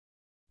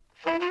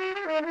Hello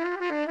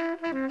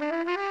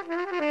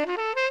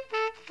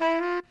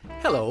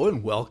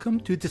and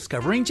welcome to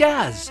Discovering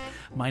Jazz.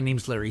 My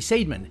name's Larry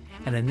Sadman,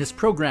 and in this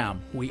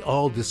program, we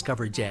all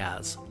discover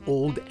jazz,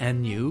 old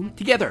and new,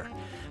 together.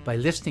 By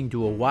listening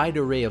to a wide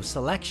array of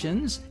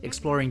selections,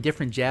 exploring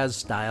different jazz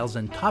styles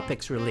and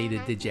topics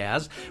related to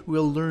jazz,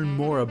 we'll learn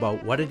more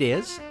about what it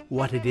is,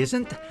 what it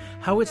isn't,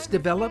 how it's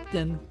developed,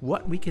 and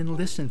what we can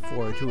listen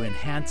for to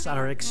enhance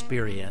our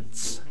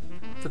experience.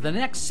 For the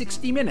next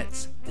 60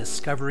 minutes,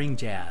 Discovering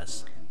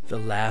Jazz. The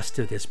last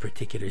of this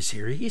particular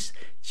series,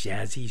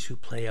 Jazzies Who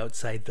Play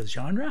Outside the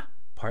Genre,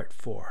 Part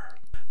 4.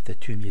 The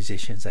two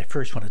musicians I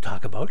first want to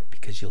talk about,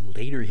 because you'll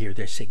later hear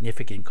their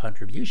significant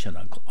contribution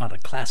on a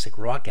classic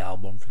rock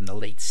album from the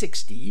late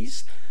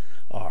 60s,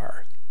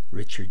 are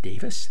Richard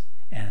Davis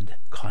and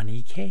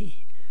Connie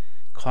Kay.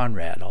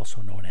 Conrad,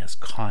 also known as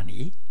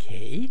Connie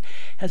Kay,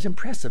 has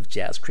impressive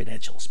jazz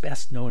credentials,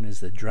 best known as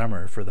the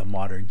drummer for the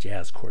Modern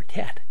Jazz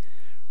Quartet.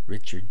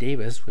 Richard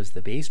Davis was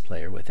the bass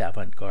player with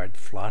avant-garde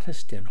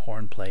flautist and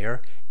horn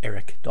player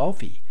Eric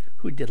Dolphy,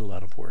 who did a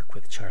lot of work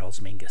with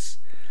Charles Mingus.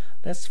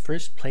 Let's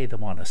first play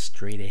them on a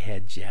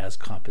straight-ahead jazz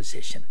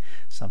composition,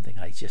 something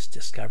I just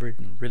discovered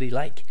and really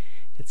like.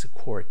 It's a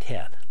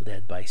quartet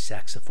led by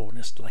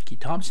saxophonist Lucky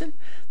Thompson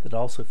that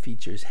also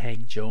features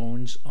Hank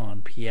Jones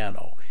on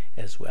piano,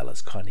 as well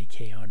as Connie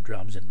Kay on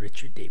drums and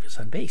Richard Davis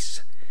on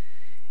bass.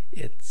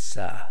 It's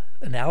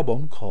an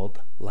album called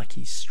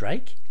Lucky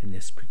Strike, and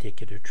this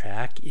particular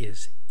track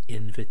is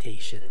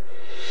Invitation.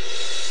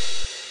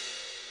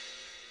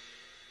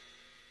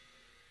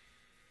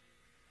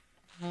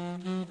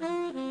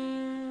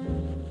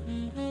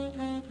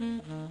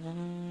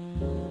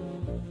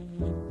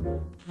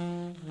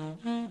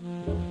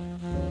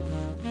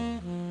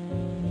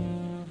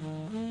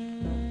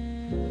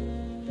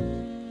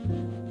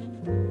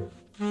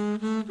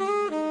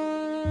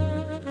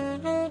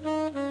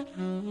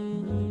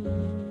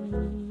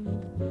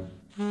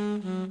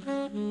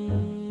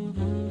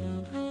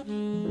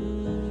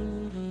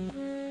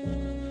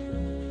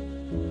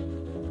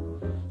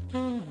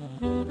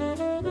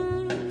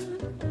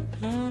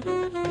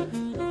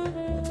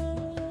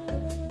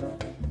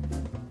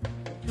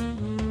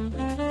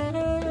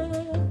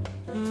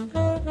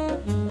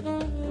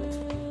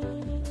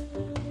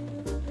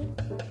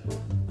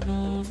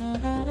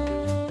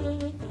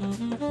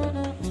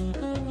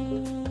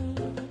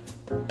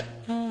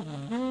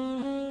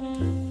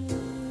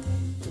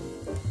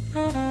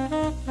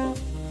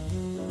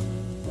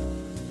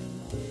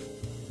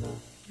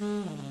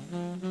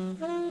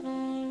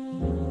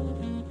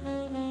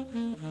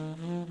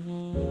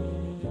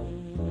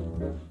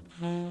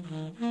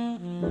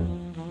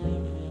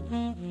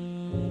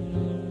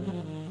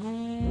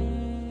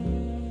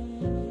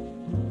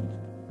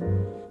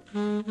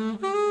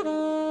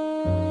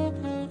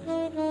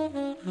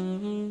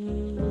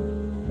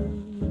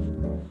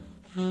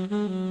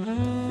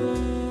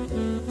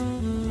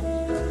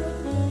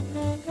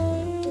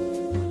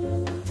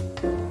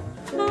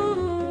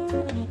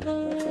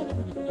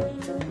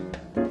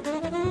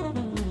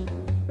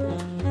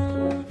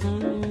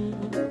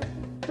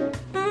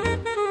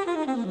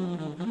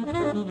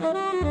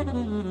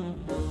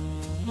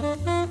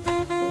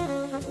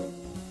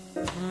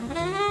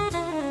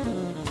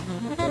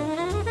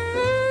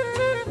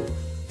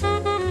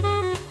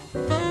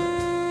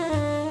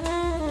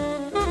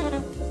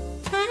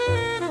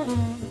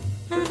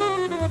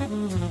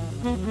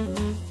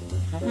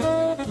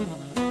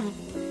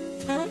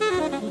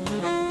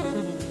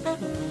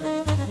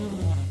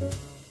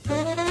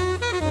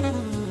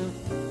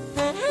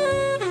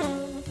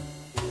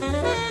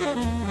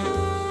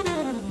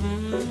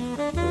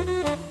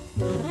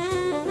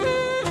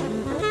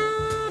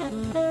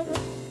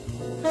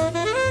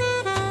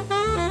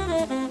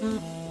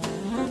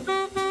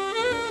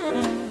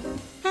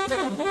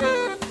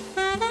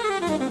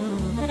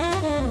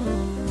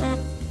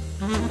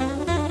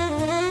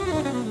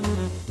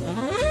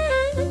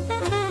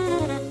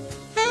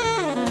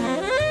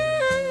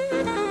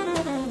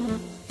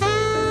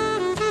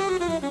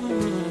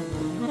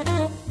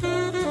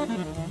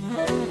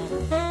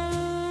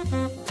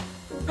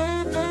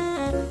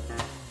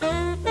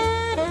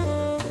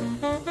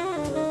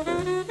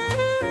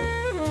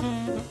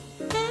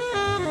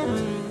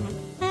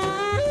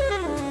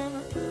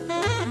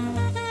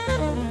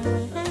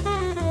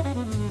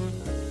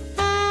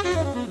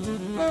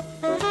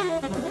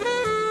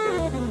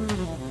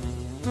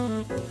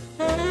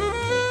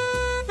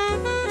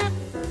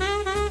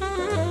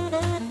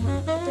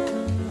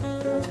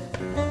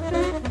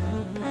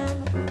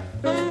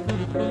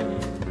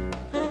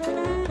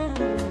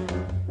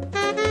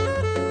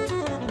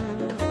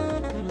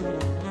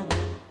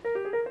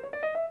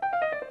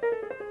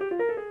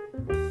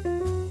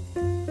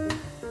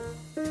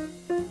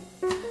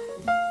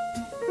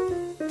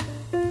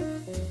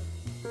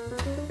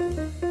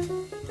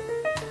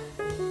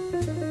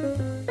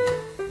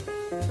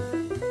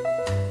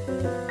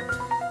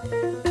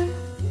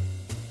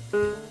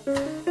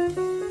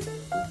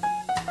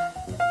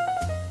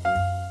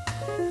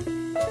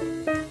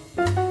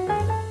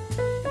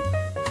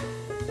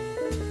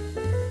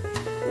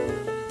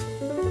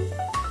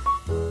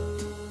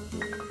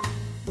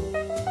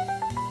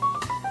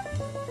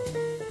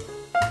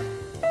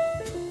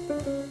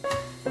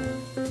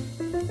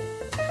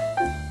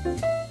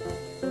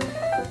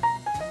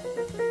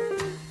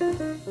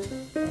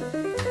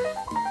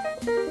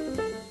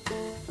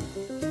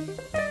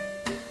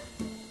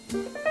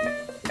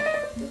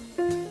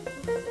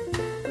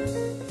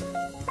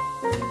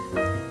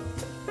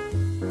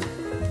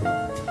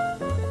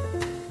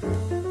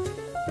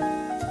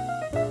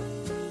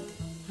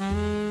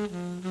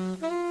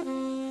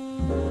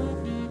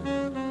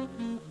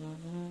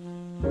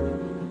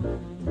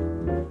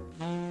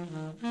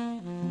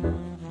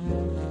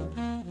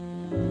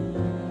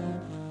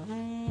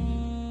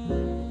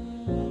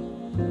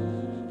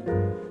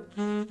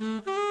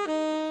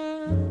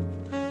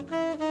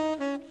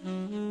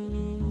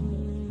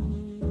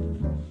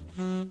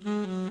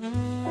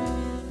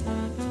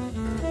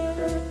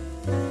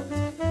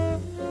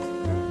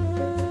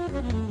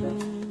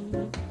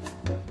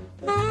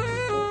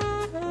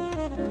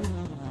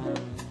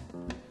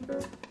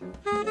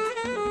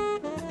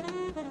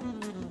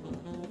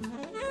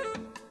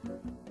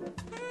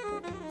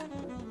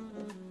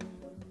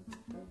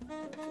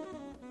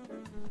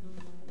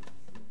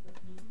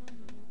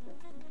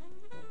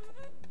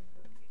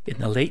 In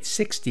the late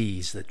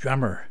 60s, the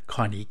drummer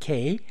Connie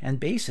Kay and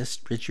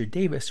bassist Richard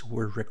Davis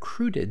were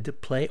recruited to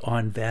play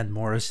on Van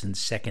Morrison's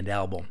second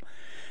album.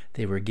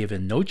 They were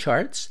given no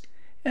charts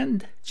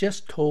and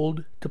just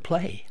told to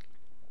play.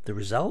 The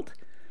result?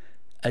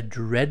 A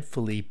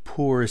dreadfully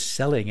poor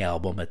selling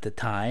album at the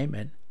time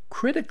and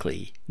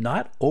critically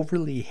not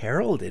overly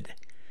heralded.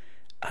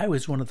 I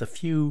was one of the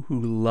few who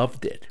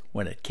loved it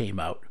when it came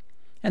out,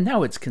 and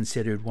now it's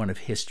considered one of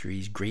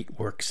history's great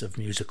works of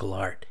musical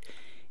art.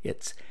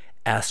 It's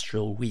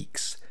Astral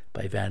Weeks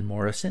by Van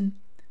Morrison,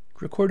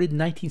 recorded in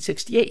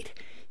 1968.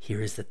 Here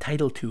is the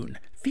title tune,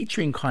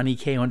 featuring Connie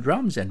Kay on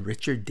drums and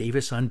Richard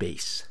Davis on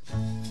bass.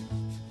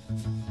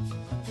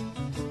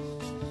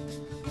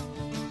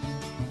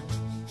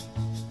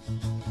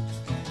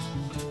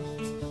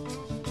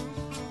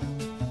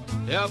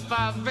 If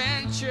I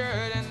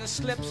ventured in the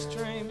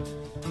slipstream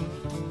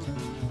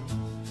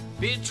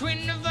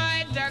between the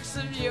viaducts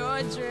of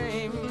your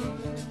dream,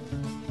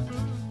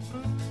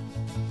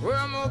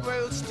 where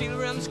mobile steel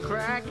rims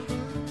crack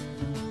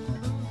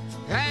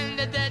and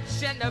the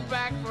ditch and the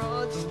back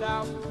road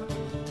stop,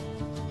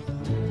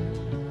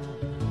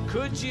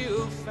 could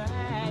you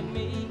find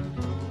me?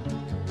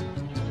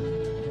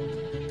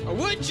 Or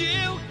would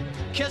you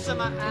kiss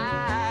my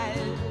eyes,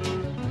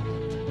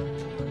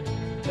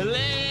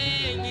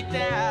 laying you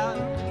down?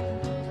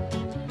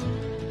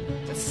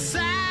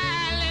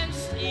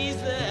 Silence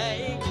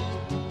easy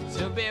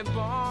to be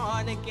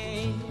born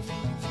again,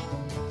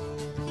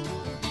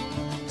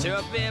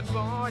 to be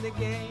born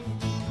again.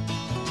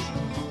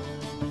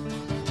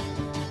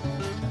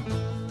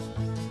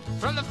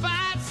 From the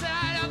far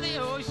side of the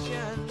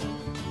ocean,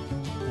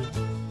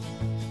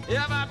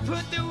 if I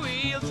put the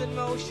wheels in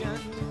motion,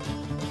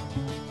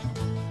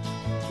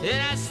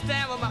 and I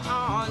stand with my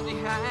arms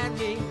behind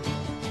me,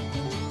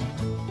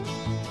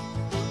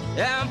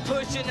 and I'm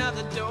pushing out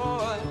the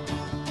door,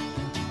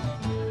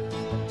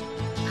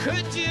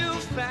 could you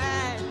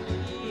find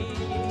me?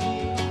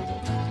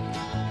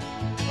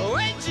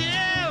 Would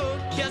you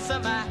kiss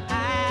my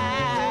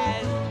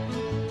eyes,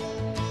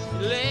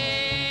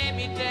 lay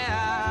me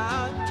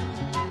down?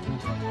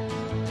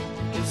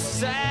 Is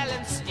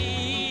silence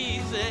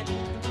easy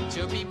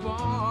to be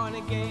born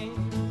again?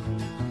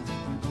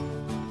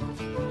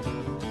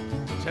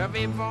 To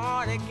be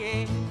born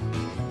again.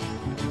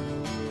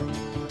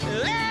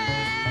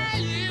 There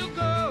you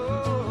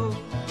go,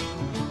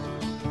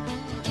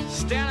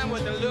 standing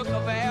with the look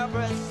of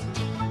avarice,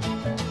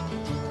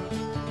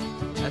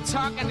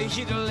 talking to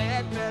Hugh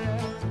Ledbetter,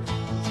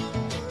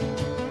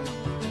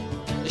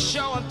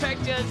 showing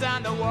pictures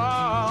on the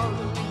wall,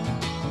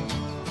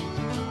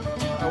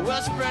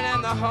 whispering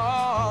in the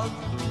hall.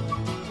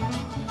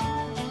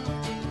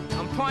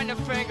 I'm pointing a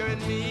finger at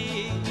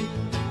me.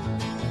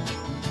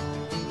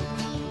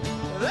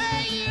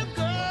 There you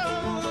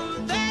go,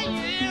 there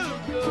you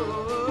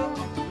go,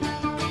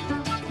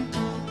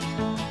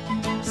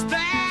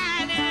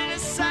 standing in the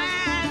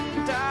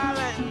sun,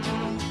 darling,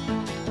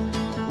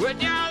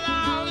 with your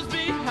arms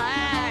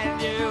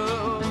behind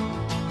you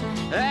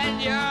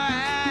and your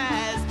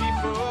eyes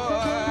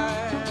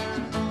before.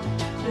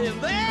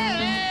 There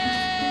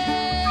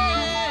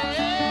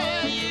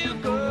you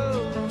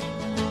go,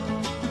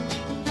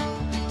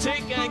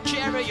 taking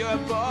care of your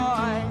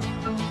boy.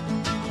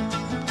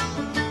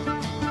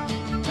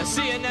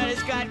 Seeing that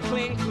he's got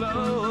clean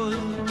clothes,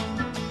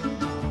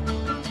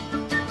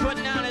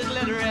 putting on his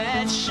little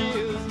red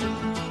shoes.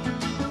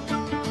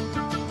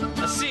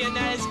 Seeing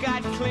that he's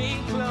got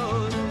clean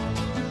clothes,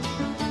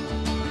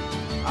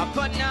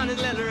 putting on his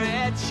little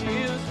red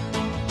shoes,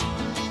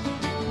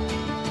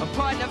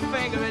 pointing a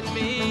finger at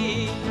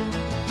me.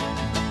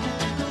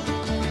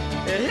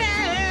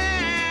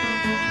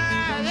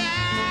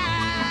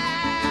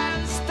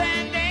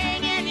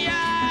 Standing in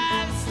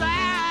your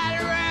side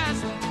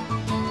rest,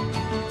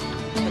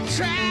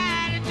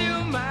 trying to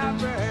do my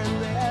very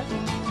best,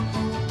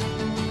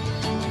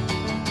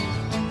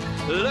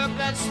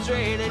 looking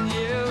straight at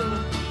you,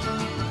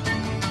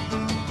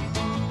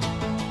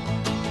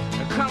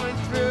 coming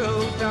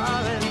through,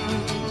 darling.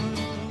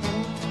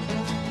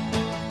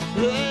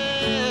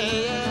 Yeah,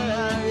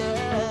 yeah,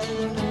 yeah.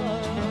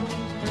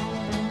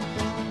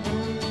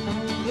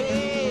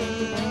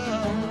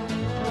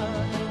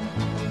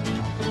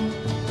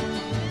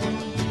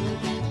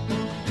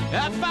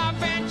 If I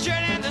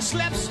ventured in the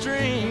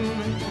slipstream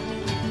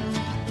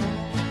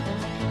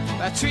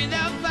between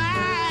the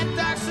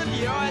viaducts of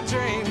your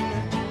dream,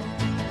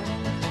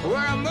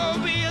 where a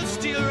mobile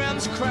steel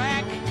rims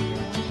crack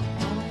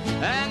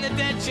and the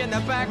ditch in the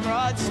back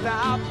road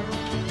stop,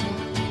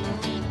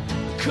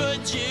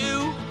 could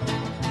you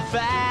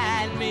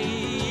find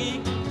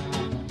me?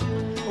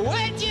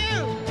 Would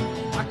you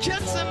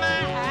kiss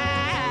my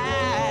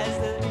eyes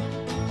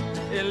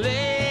and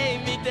lay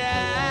me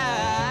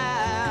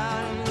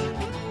down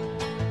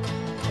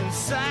in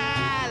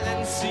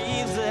silence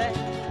easy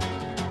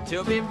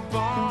to be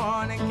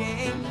born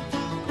again,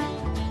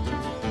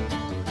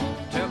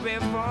 to be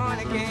born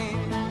again,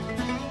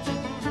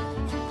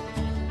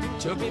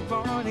 to be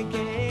born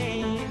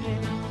again.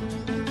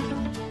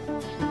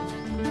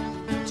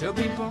 to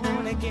be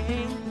born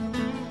again.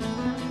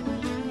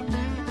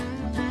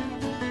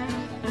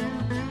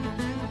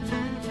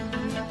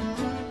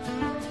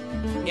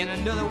 In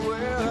another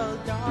world,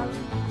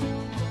 darling.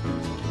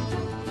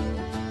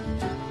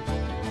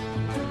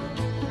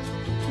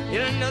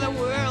 In another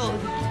world.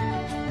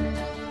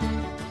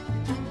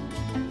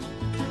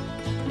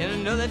 In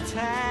another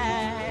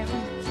time.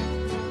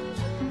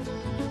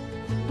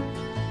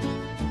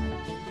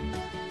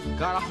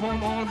 Got a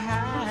home on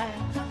high.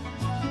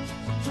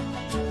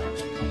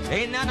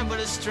 Ain't nothing but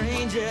a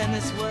stranger in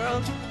this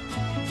world.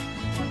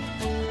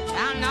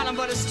 I'm nothing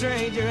but a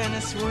stranger in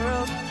this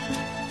world.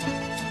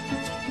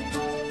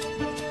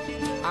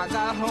 I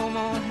got a home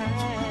on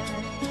high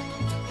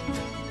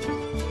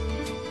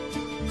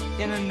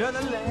in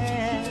another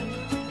land,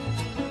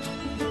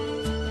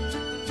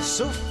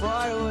 so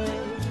far away,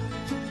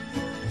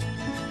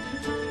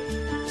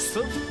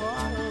 so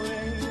far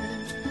away.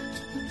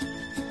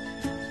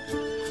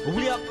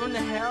 We up in the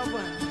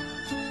heaven,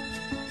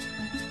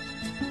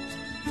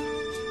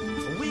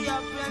 we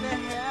up in the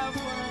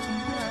heaven,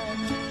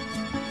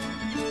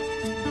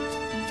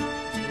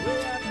 we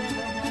up in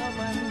the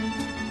heaven.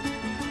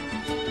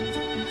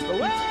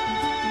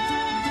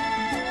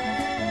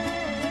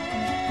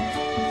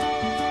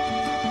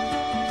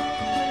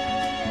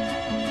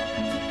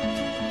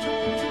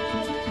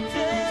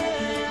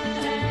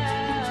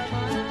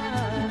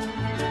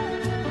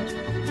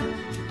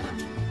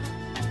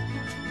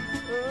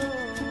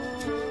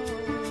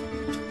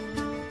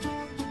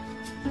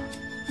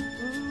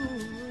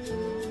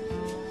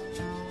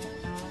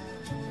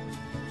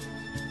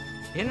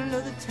 In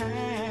another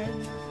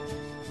time,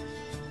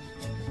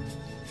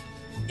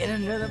 in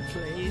another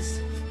place,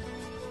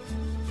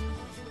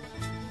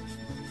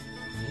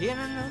 in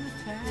another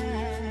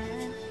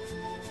time,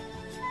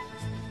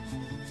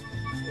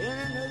 in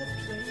another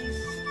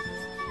place.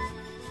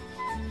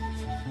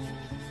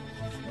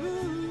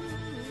 Ooh.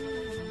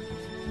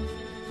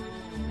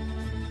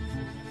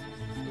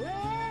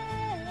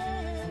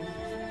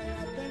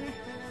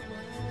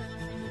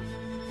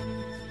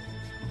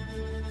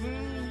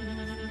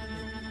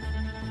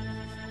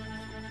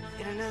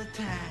 In another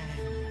time,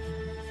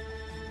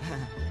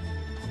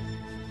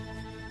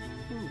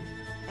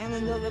 and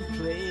another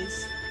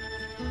place,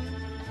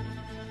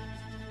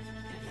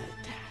 another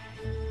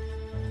time,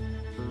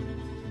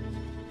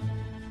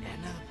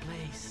 another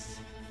place,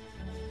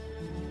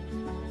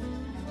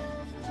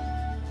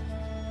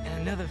 and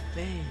another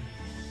face.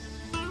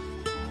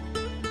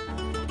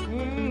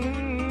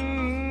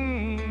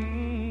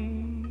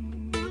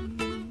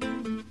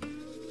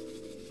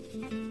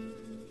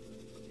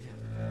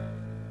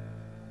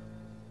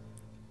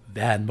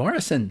 Van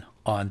Morrison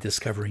on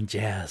Discovering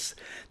Jazz.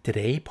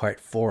 Today, part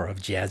 4 of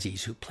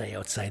jazzies who play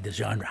outside the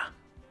genre.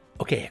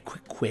 Okay, a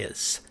quick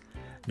quiz.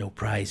 No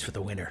prize for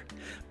the winner.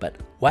 But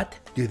what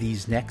do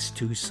these next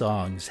 2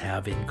 songs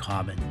have in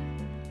common?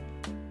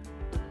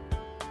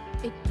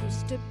 It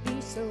used to be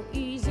so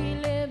easy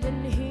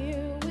living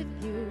here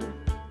with you.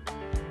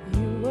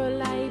 You were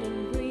light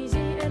and breezy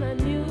and I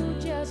knew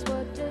just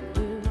what to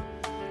do.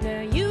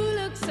 Now you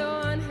look so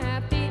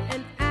unhappy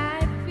and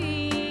I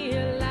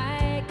feel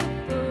like a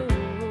fool.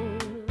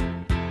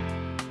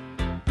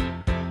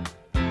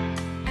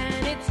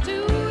 And it's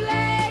too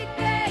late,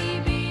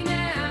 baby,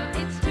 now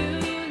it's too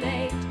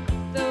late.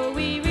 Though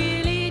we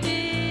really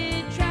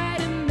did try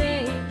to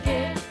make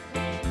it.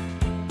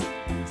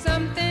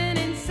 Something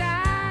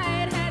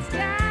inside has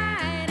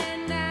died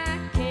and I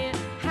can't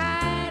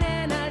hide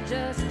and I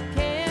just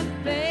can't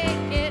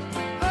fake it.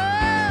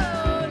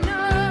 Oh, no,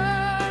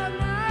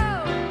 no.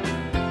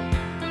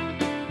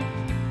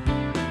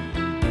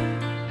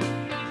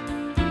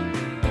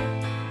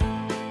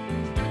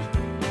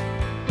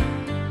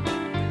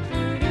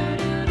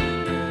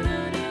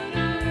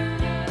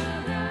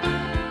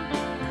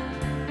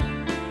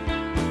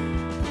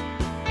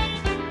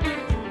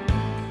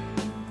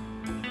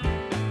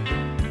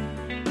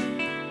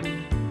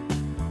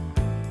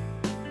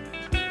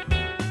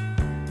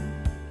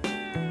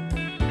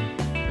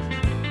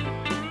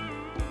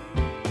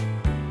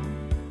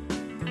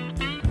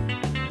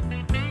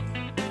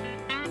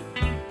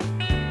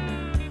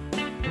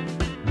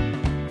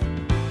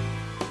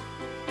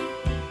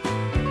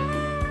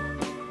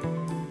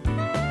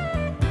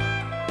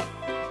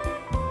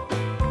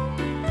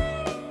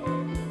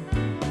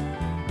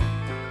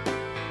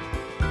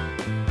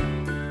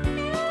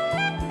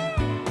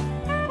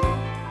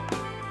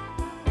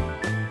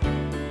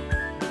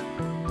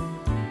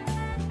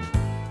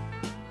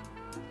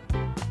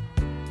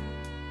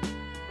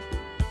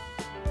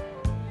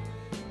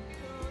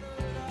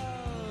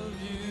 Love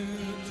you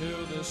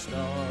till the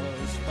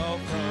stars fall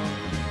from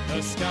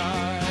the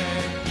sky.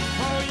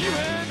 For you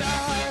and I.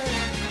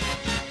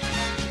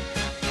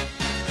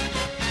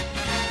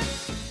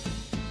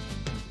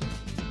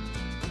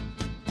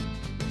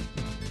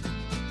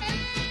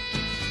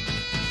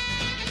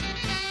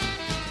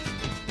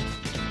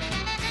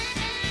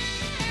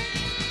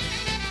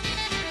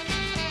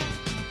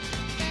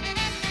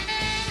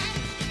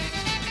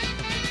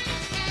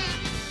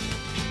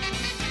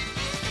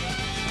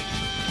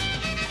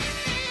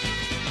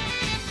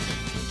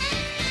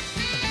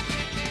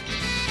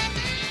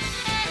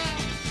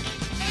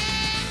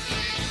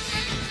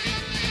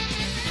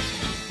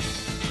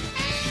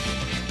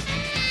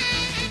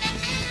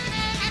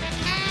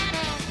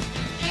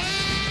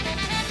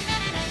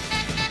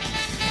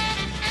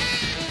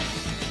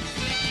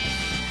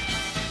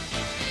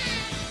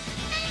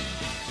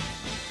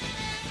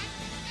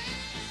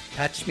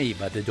 Touch Me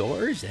by The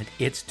Doors and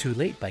It's Too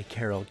Late by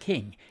Carole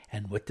King.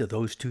 And what do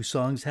those two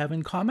songs have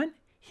in common?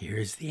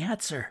 Here's the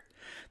answer.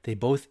 They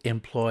both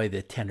employ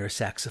the tenor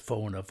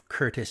saxophone of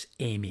Curtis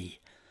Amey.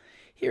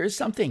 Here's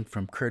something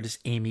from Curtis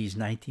Amey's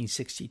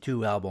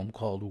 1962 album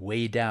called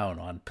Way Down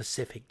on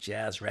Pacific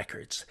Jazz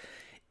Records.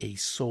 A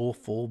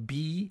Soulful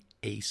Bee,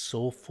 a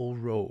Soulful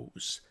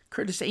Rose.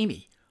 Curtis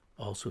Amey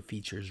also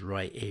features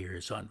Roy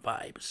Ayers on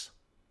Vibes.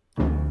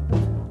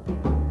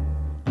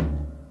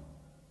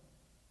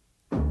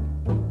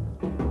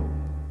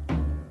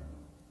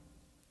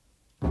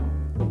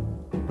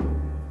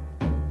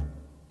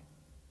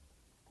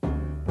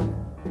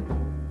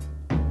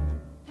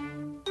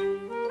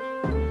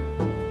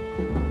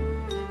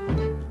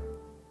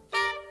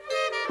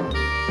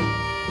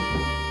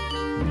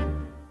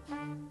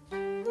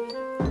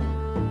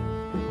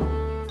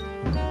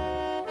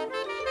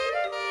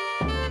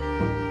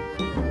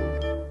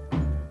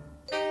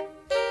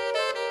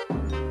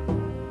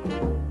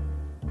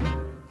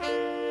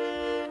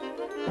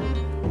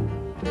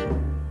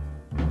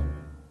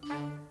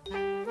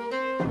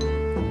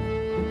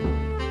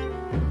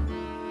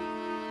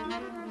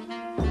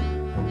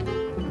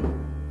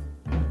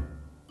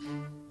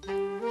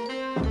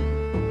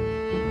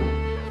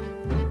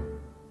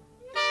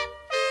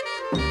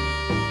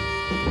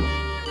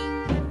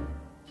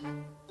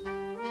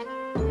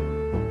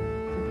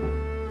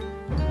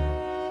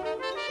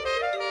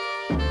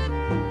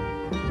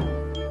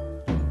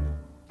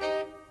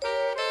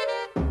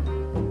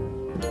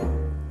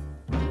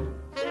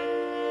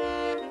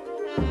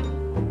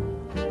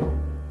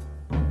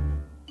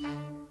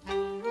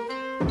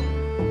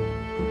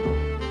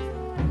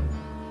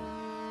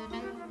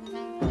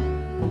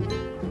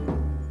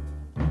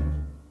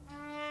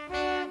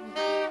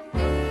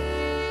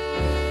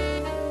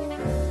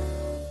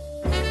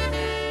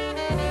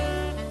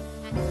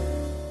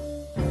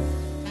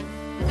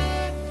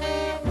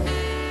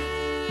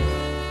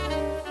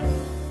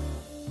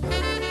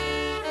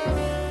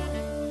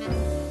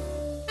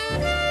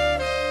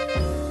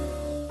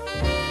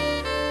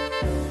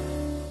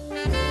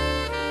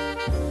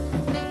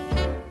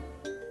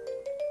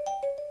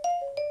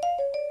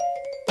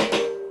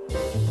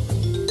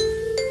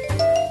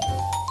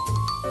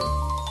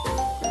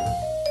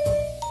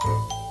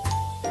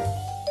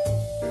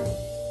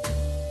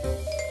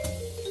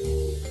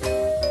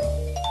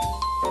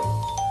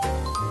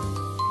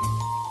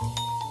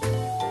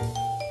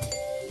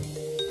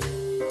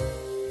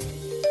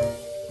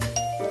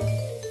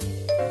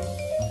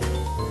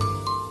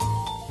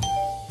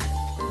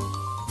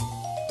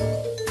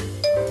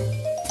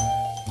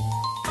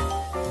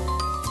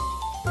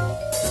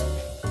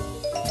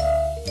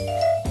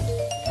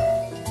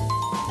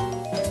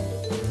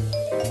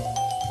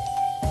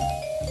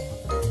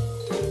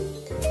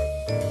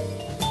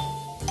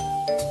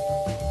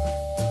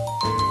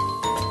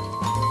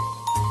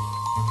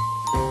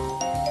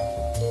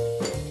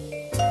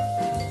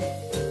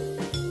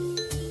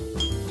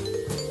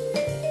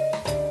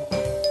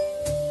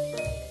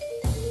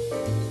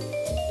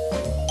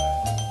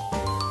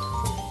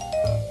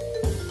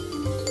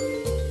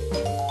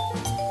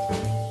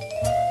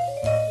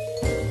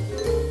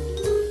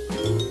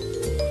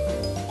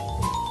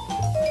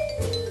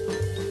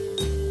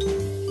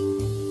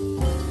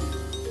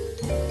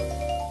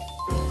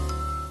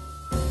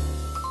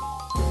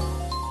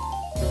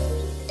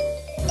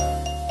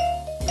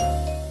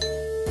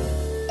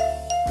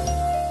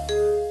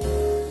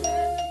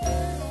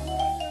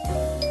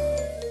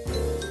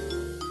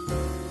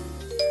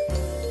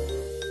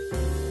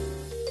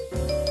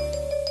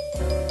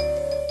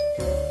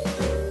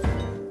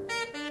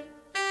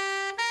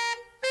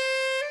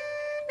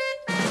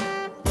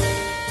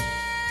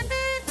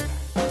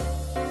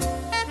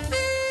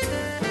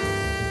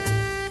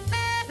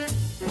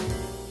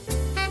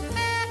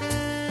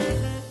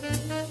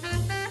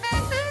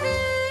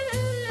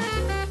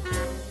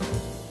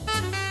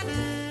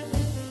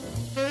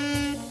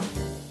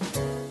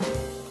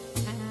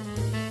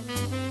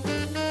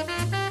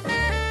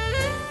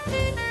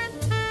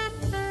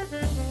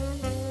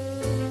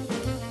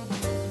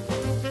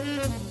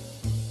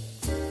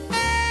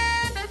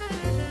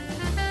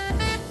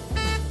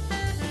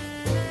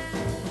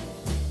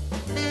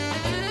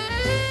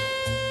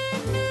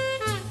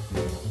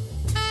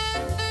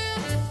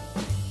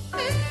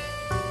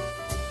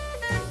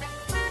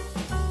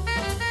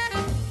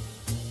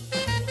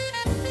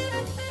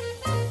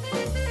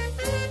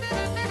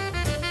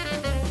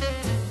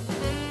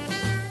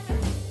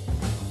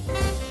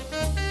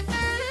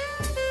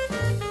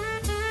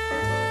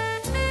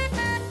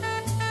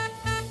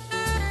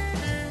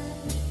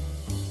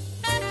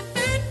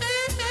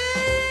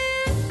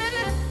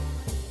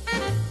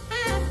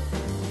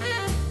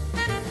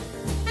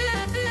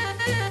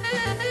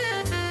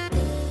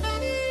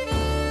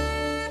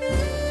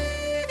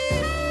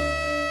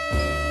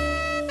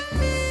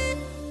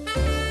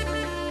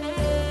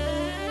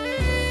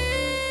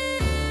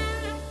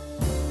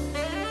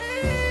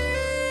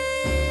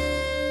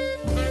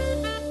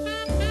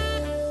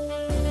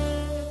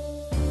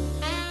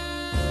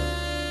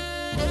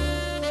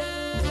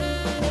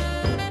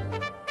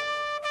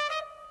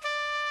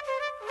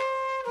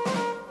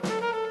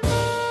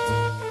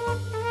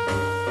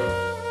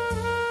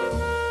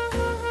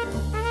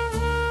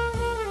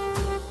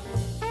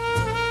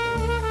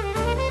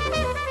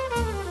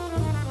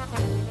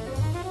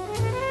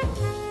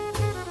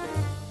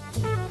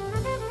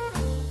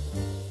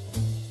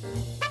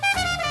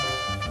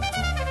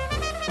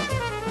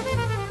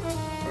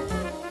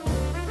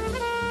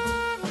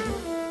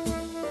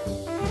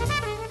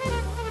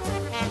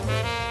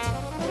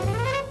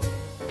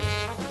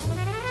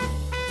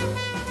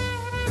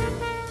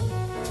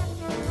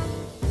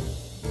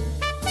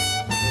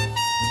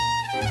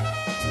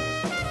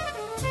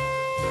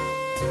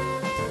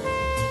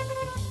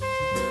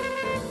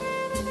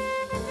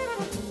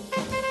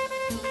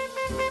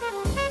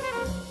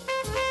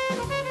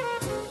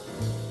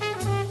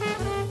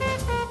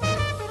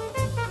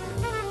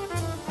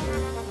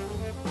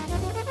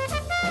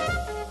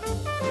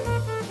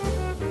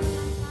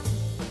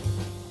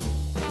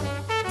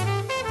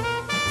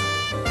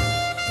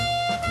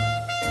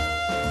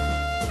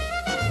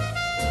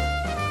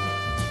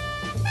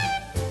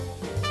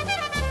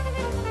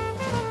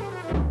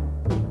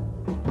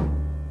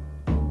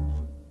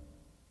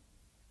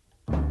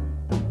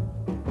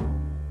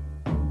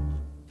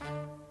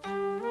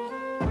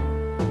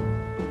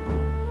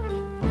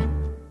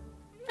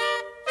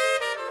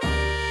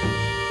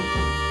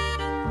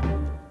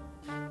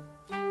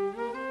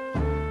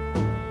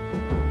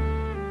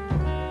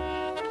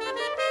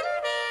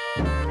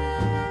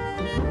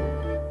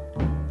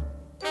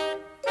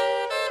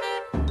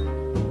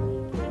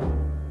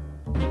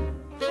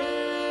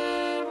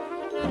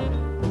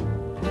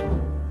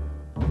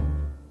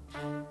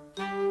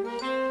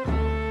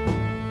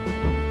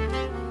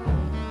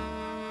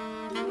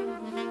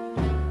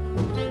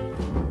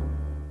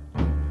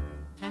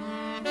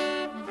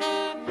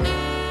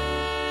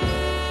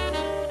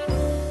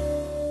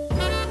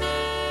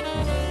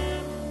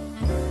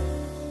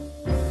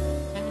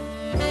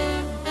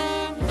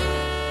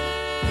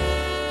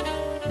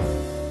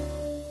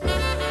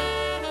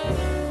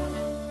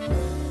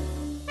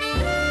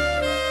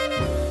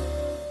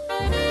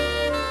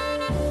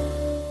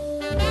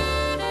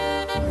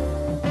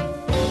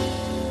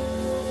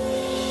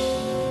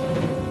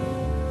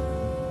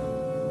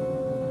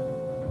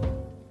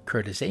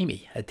 Curtis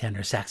Amy, a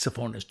tenor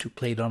saxophonist who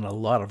played on a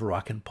lot of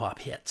rock and pop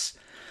hits.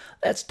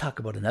 Let's talk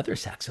about another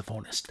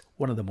saxophonist,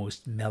 one of the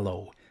most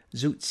mellow,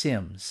 Zoot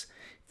Sims.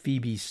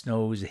 Phoebe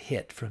Snow's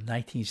hit from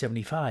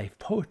 1975,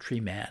 Poetry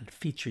Man,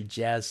 featured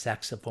jazz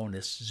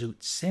saxophonist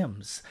Zoot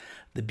Sims.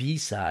 The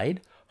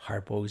B-side,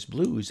 Harpo's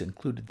Blues,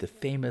 included the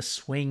famous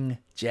swing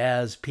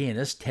jazz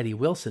pianist Teddy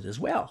Wilson as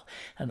well.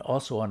 And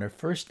also on her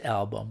first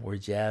album were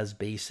jazz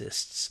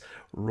bassists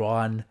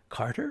Ron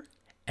Carter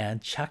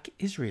and Chuck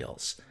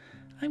Israels.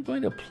 I'm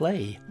going to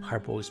play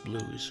Harpo's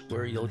Blues,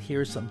 where you'll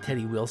hear some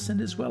Teddy Wilson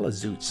as well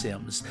as Zoot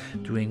Sims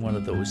doing one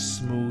of those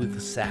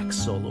smooth sax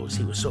solos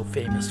he was so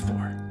famous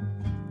for.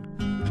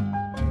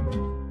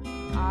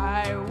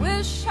 I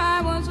wish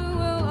I was a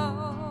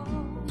willow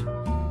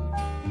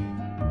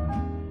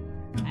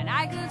and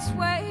I could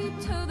sway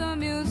to the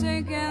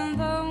music in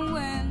the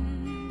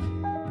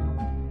wind.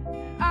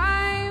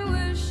 I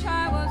wish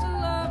I was a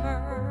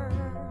lover.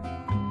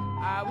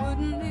 I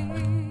wouldn't need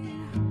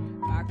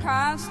my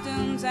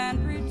costumes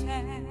and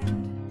pretend.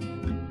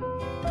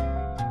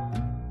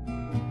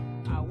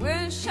 I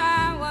wish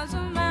I was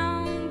a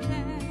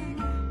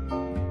mountain.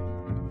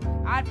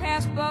 I'd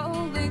pass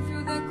boldly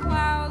through the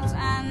clouds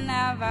and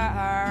never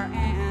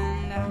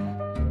end.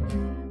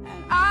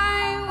 And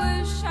I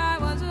wish I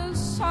was a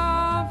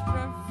soft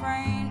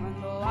refrain.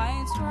 When the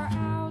lights were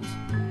out,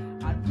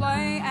 I'd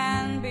play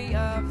and be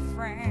a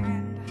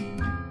friend.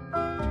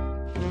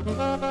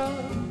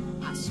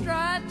 I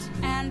strut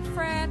and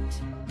fret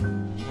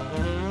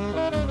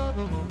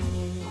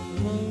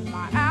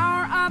my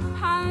hour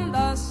upon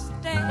the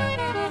stage.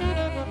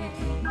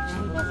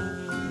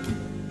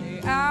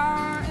 The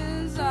hour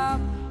is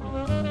up.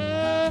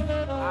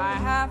 I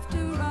have to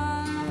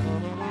run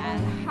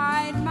and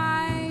hide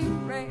my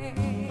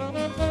rage.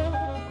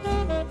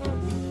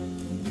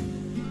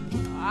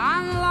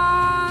 I'm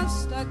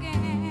lost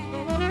again.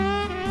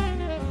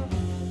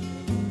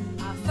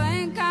 I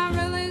think I'm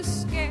really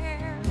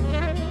scared.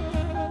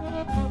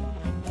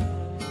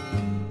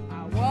 I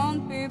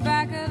won't be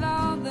back at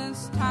all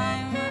this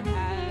time. And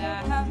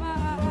I have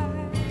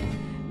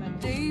my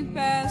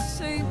deepest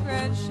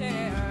secret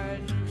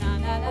shared. Na,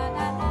 na, na,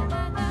 na, na,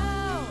 na, na.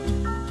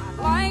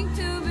 I'd like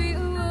to be a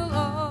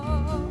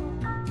willow,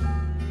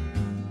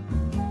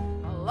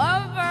 a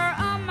lover,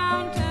 a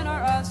mountain,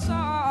 or a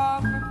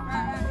soft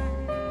refrain.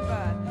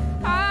 But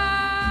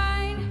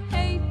I'd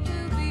hate to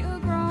be a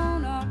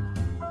grown-up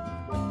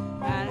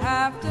and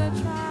have to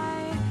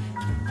try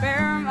to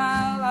bear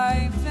my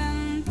life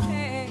in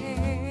pain.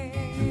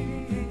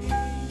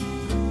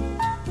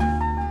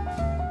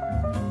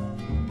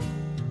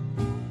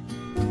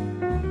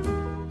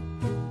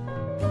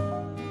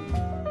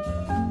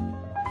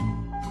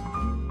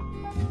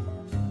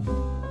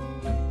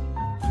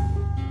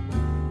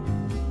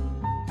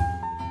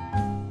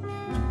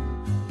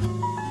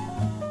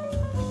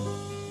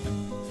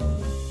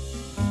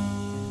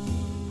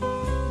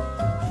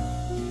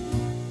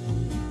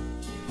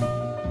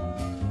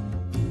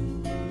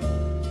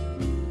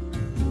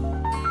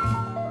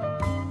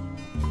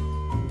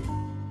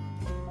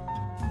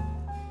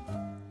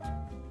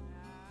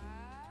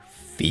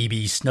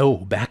 Phoebe Snow,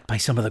 backed by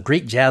some of the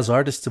great jazz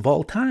artists of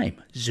all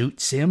time, Zoot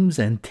Sims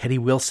and Teddy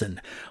Wilson,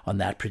 on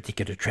that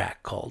particular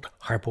track called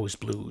Harpo's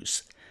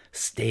Blues.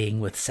 Staying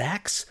with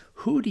sax,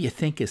 who do you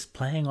think is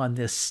playing on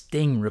this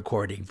Sting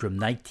recording from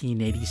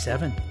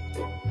 1987?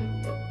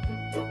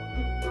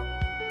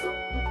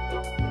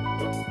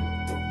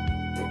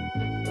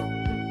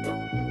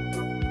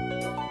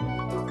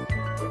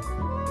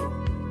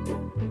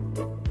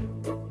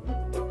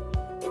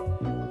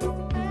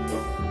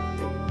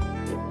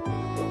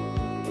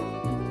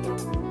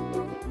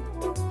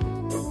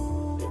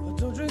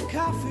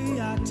 Coffee,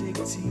 I take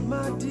tea,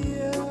 my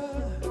dear.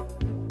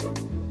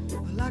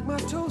 I like my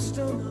toast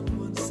on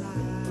one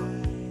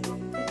side.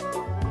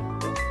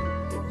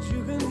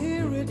 You can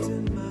hear it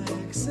in my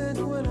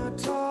accent when I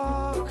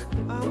talk.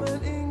 I'm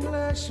an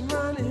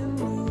Englishman in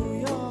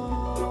New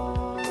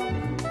York.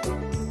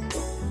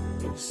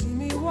 You see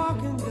me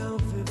walking down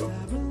Fifth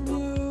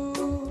Avenue,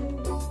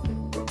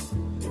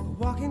 a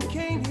walking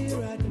cane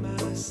here at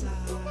my side.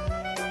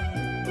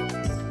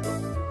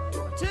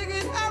 I take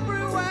it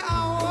everywhere I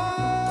walk.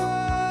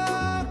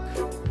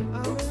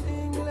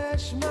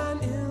 Man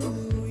in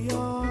New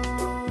York.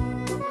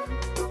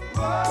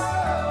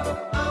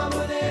 Whoa, I'm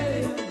an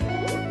alien.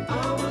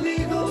 I'm a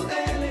legal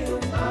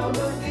alien. I'm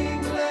an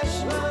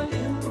Englishman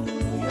in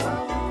New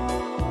York.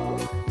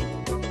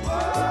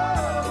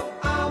 Whoa,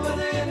 I'm an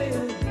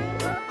alien.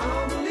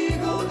 I'm a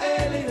legal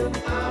alien.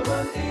 I'm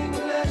an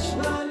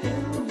Englishman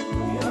in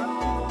New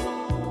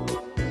York.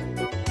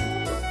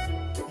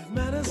 If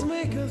manners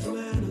make of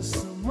manners,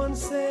 someone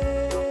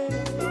say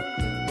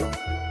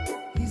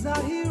he's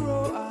our hero.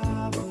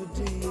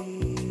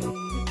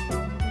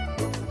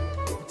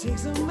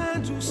 Takes a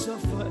man to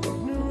suffer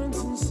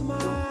ignorance and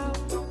smile.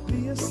 Be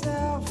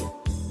yourself,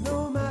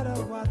 no matter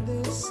what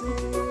they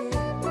say.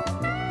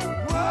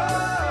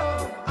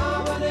 Whoa,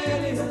 I'm an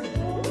alien.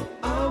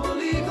 I'm a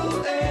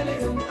legal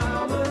alien.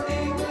 I'm an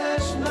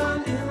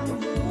Englishman in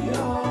New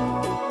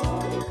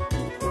York.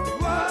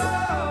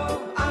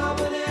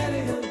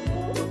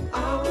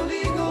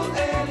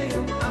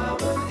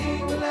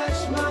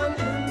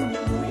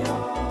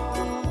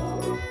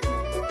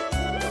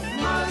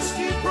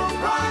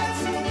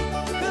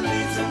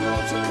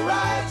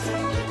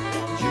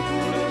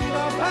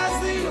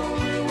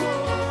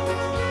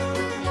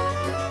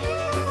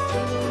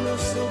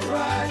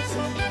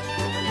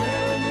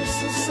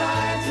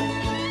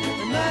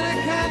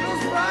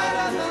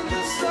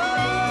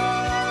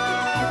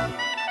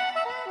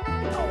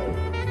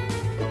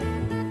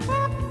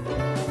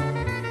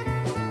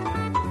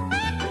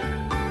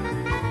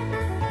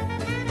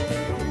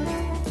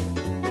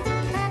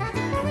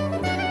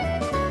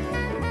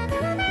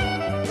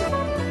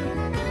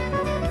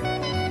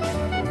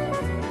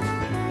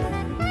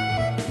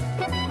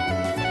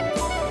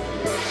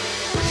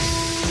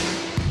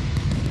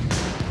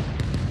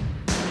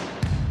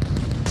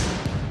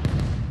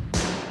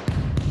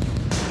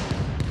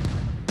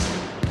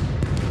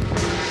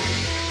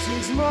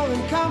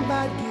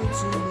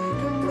 to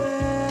make a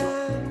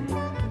man.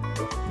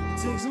 It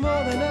takes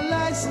more than a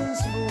license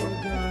for a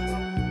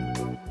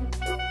gun.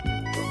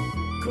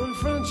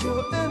 Confront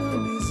your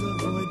enemies,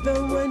 avoid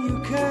them when you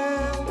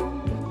can.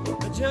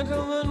 A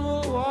gentleman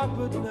will walk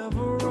but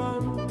never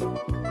run.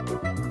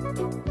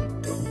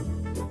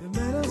 The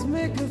manners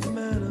make of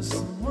manners,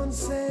 someone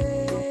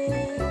say.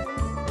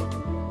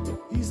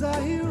 He's a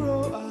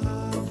hero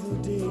of the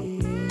day.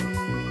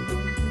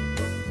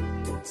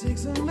 It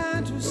takes a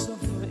man to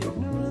suffer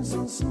ignorance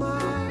and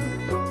smile.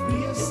 Be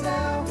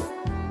yourself,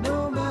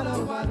 no matter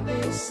what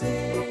they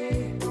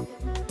say.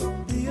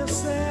 Be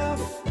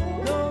yourself,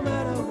 no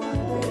matter what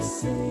they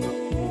say.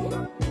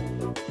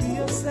 Be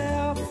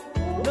yourself,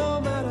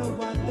 no matter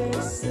what they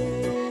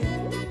say.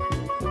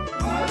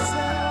 Be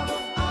yourself,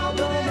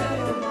 no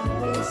matter what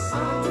they say.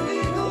 I'm a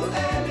legal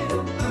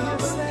alien, I'm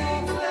an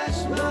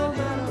Englishman, no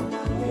matter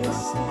what they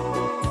say.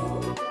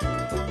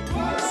 Be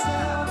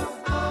yourself,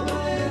 I'm an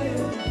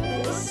alien,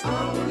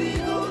 I'm a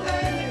legal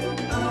alien,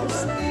 I'm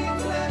an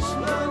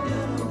Englishman, no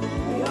matter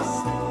what they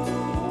say.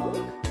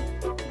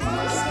 Be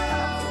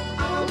yourself,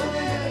 I'm an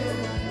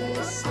alien,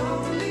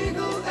 I'm a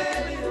legal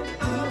alien,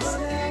 I'm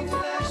an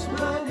Englishman,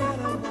 no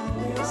matter what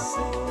they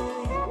say.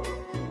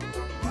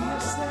 Be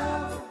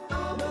yourself,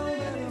 I'm an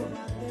alien,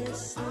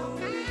 I'm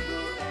a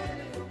legal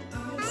alien,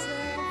 I'm an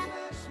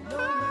Englishman, no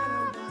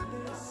matter what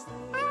they say.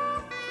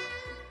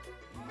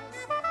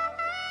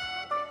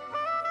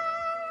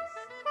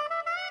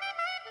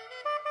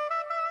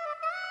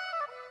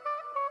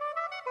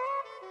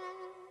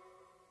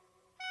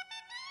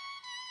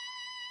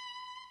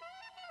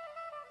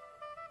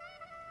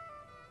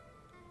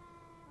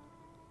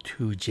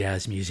 Two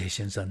jazz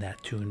musicians on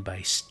that tune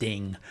by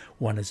Sting.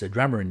 One is a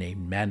drummer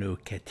named Manu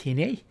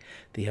Katine.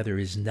 The other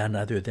is none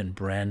other than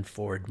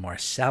Branford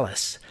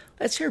Marsalis.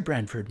 Let's hear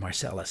Branford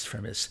Marsalis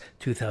from his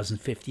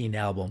 2015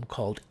 album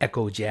called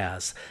Echo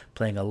Jazz,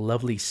 playing a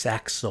lovely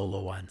sax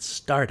solo on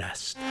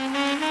Stardust.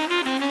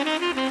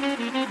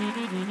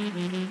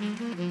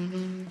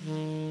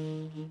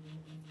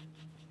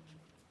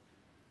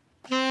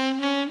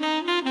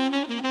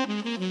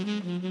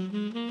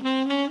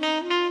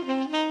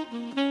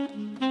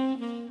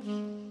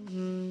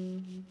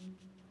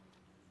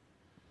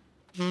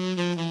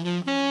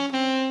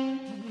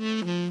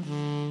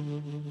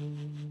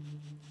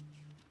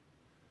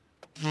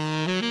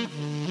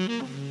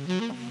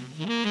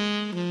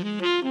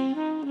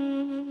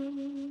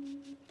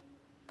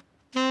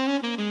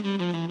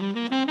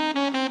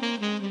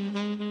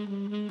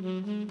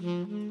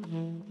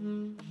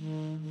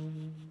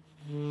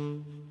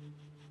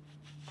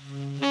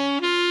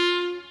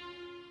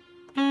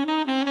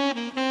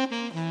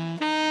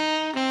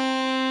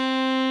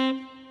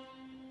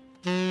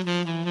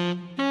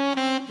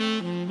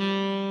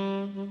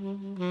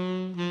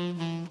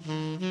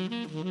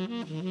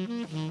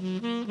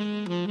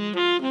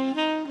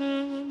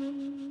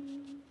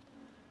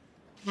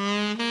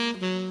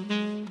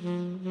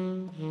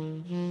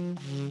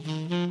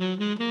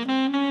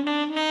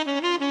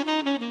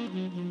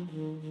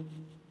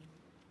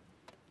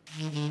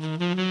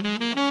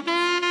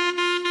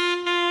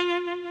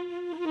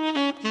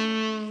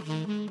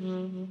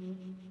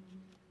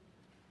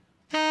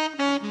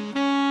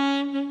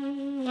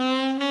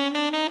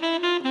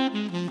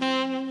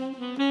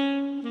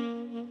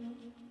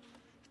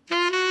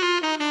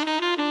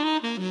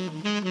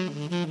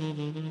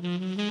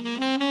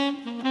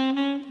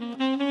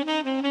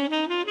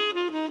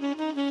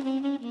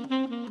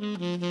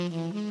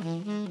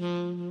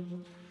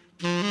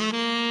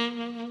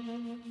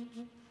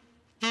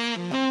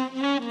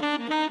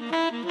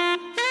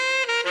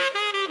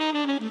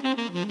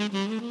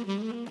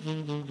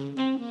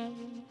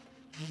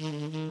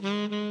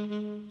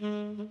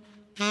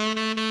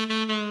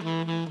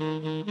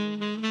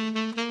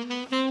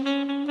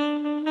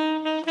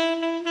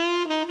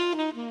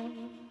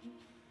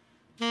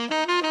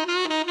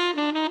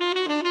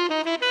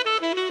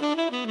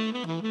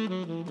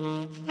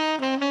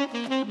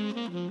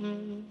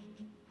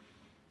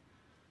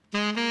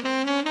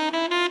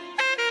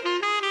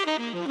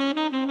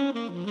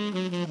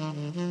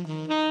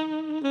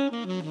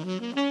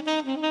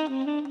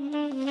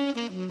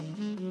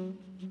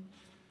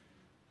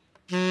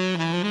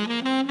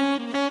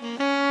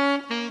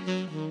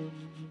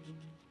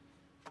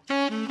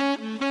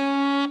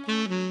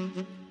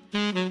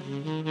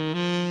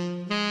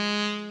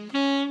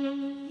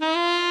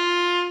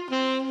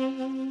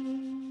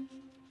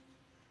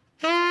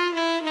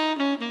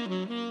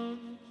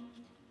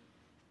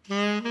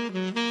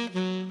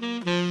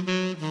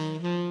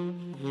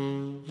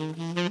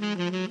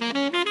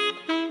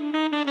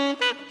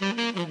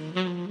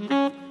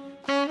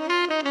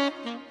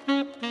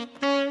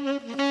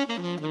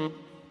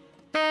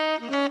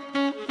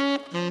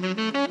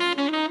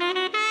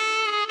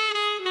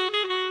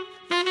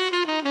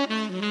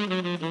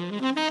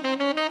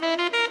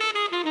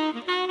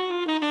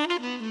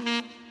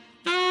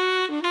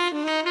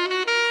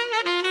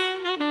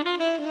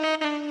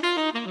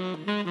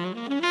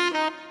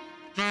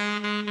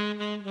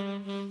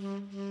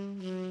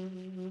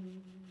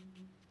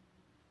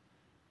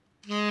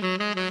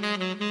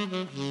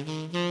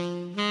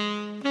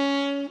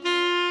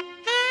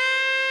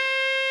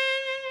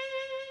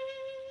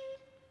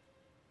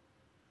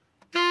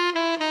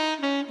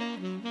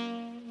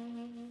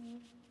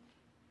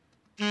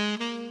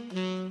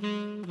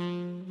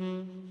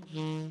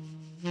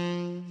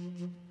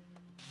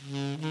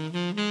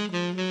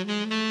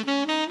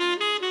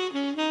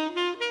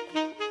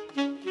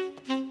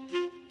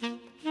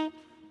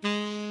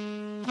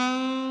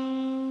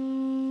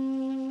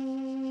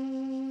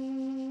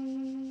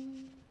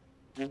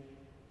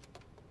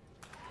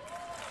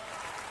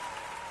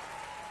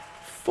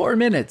 4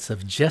 minutes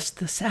of just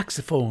the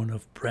saxophone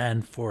of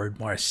Branford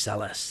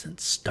Marsalis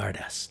and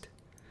Stardust.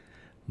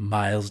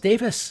 Miles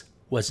Davis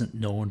wasn't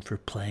known for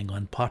playing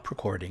on pop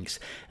recordings,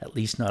 at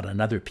least not on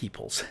other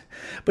people's,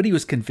 but he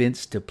was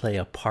convinced to play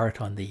a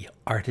part on the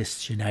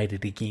Artists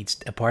United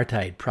Against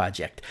Apartheid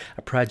project,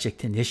 a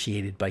project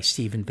initiated by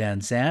Stephen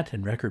Van Zandt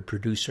and record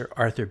producer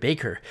Arthur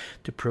Baker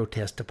to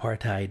protest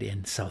apartheid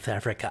in South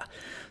Africa.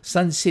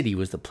 Sun City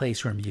was the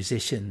place where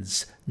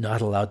musicians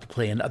not allowed to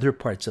play in other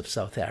parts of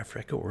South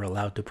Africa were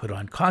allowed to put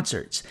on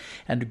concerts,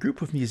 and a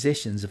group of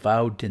musicians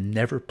vowed to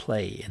never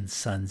play in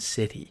Sun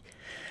City.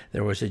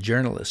 There was a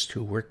journalist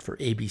who worked for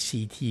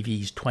ABC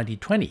TV's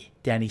 2020,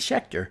 Danny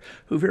Schechter,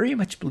 who very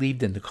much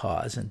believed in the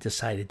cause and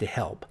decided to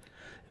help.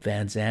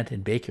 Van Zandt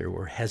and Baker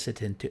were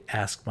hesitant to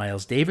ask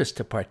Miles Davis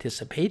to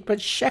participate, but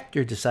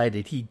Schechter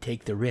decided he'd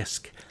take the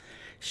risk.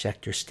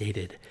 Schechter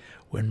stated,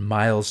 "When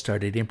Miles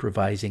started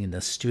improvising in the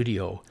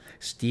studio,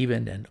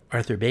 Stephen and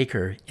Arthur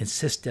Baker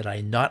insisted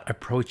I not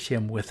approach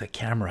him with a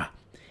camera.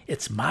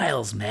 'It's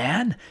Miles,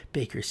 man,'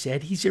 Baker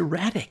said. 'He's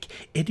erratic,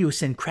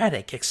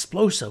 idiosyncratic,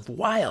 explosive,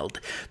 wild.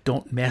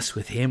 Don't mess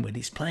with him when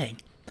he's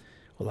playing.'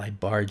 Well, I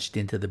barged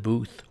into the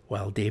booth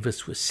while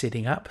Davis was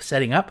setting up,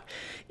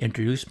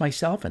 introduced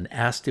myself, and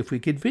asked if we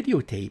could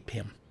videotape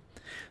him.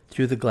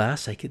 Through the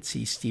glass, I could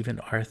see Steve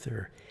and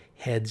Arthur,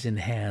 heads in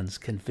hands,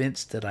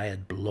 convinced that I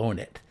had blown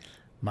it.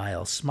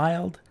 Miles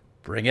smiled.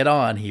 'Bring it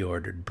on,' he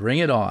ordered. 'Bring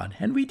it on.'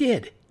 And we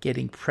did,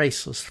 getting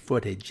priceless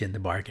footage in the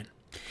bargain.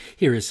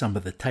 Here is some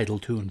of the title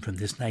tune from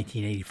this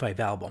 1985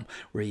 album,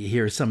 where you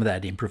hear some of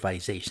that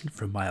improvisation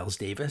from Miles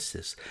Davis,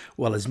 as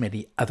well as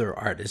many other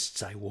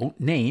artists I won't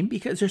name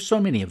because there's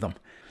so many of them.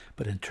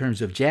 But in terms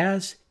of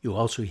jazz, you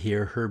also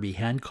hear Herbie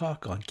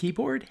Hancock on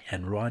keyboard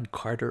and Ron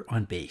Carter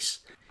on bass.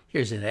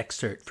 Here's an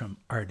excerpt from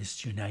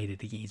Artists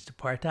United Against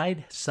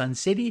Apartheid, Sun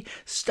City,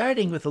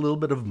 starting with a little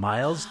bit of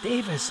Miles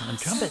Davis on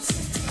trumpet.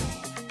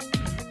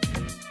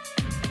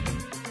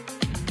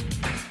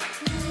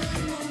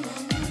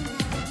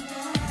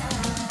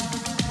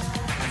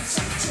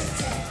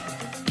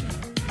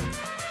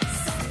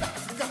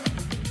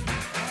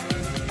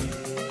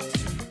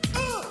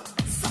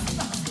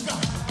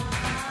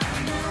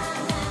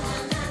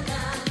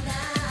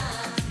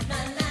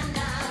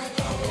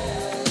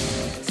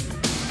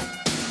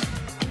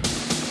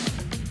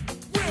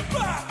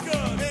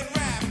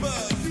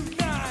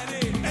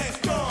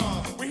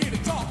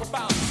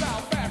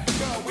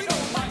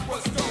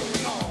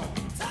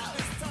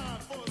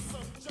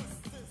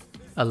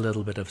 A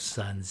little bit of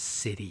Sun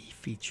City,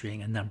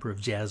 featuring a number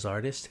of jazz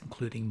artists,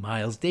 including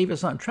Miles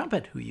Davis on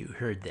trumpet, who you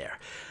heard there.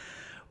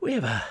 We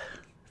have a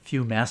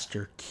few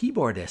master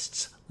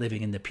keyboardists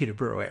living in the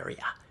Peterborough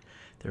area.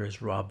 There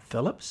is Rob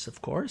Phillips,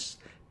 of course,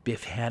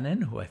 Biff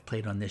Hannon, who I've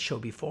played on this show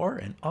before,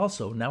 and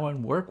also now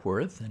in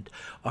Warkworth and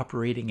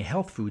operating a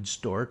health food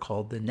store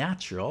called The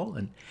Natural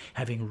and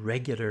having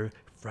regular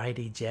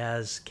Friday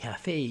jazz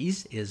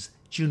cafes is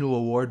Juno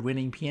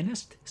Award-winning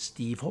pianist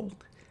Steve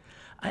Holt.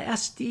 I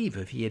asked Steve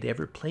if he had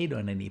ever played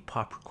on any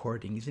pop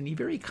recordings, and he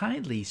very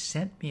kindly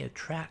sent me a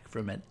track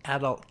from an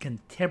adult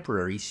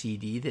contemporary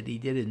CD that he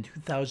did in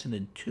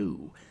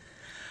 2002.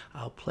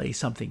 I'll play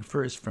something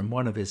first from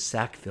one of his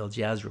Sackville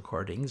jazz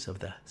recordings of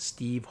the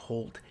Steve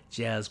Holt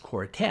Jazz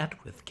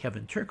Quartet with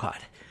Kevin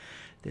Turcotte.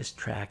 This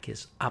track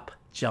is Up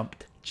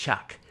Jumped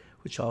Chuck,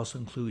 which also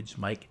includes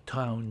Mike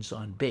Towns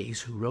on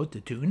bass, who wrote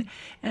the tune,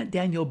 and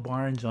Daniel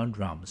Barnes on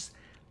drums.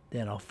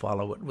 Then I'll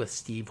follow it with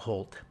Steve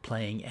Holt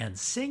playing and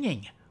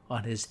singing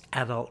on his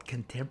adult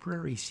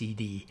contemporary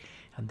CD.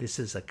 And this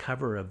is a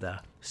cover of the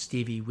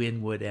Stevie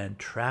Winwood and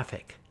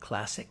Traffic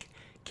classic,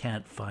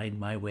 Can't Find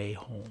My Way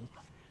Home.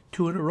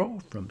 2 in a row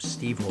from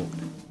Steve Holt.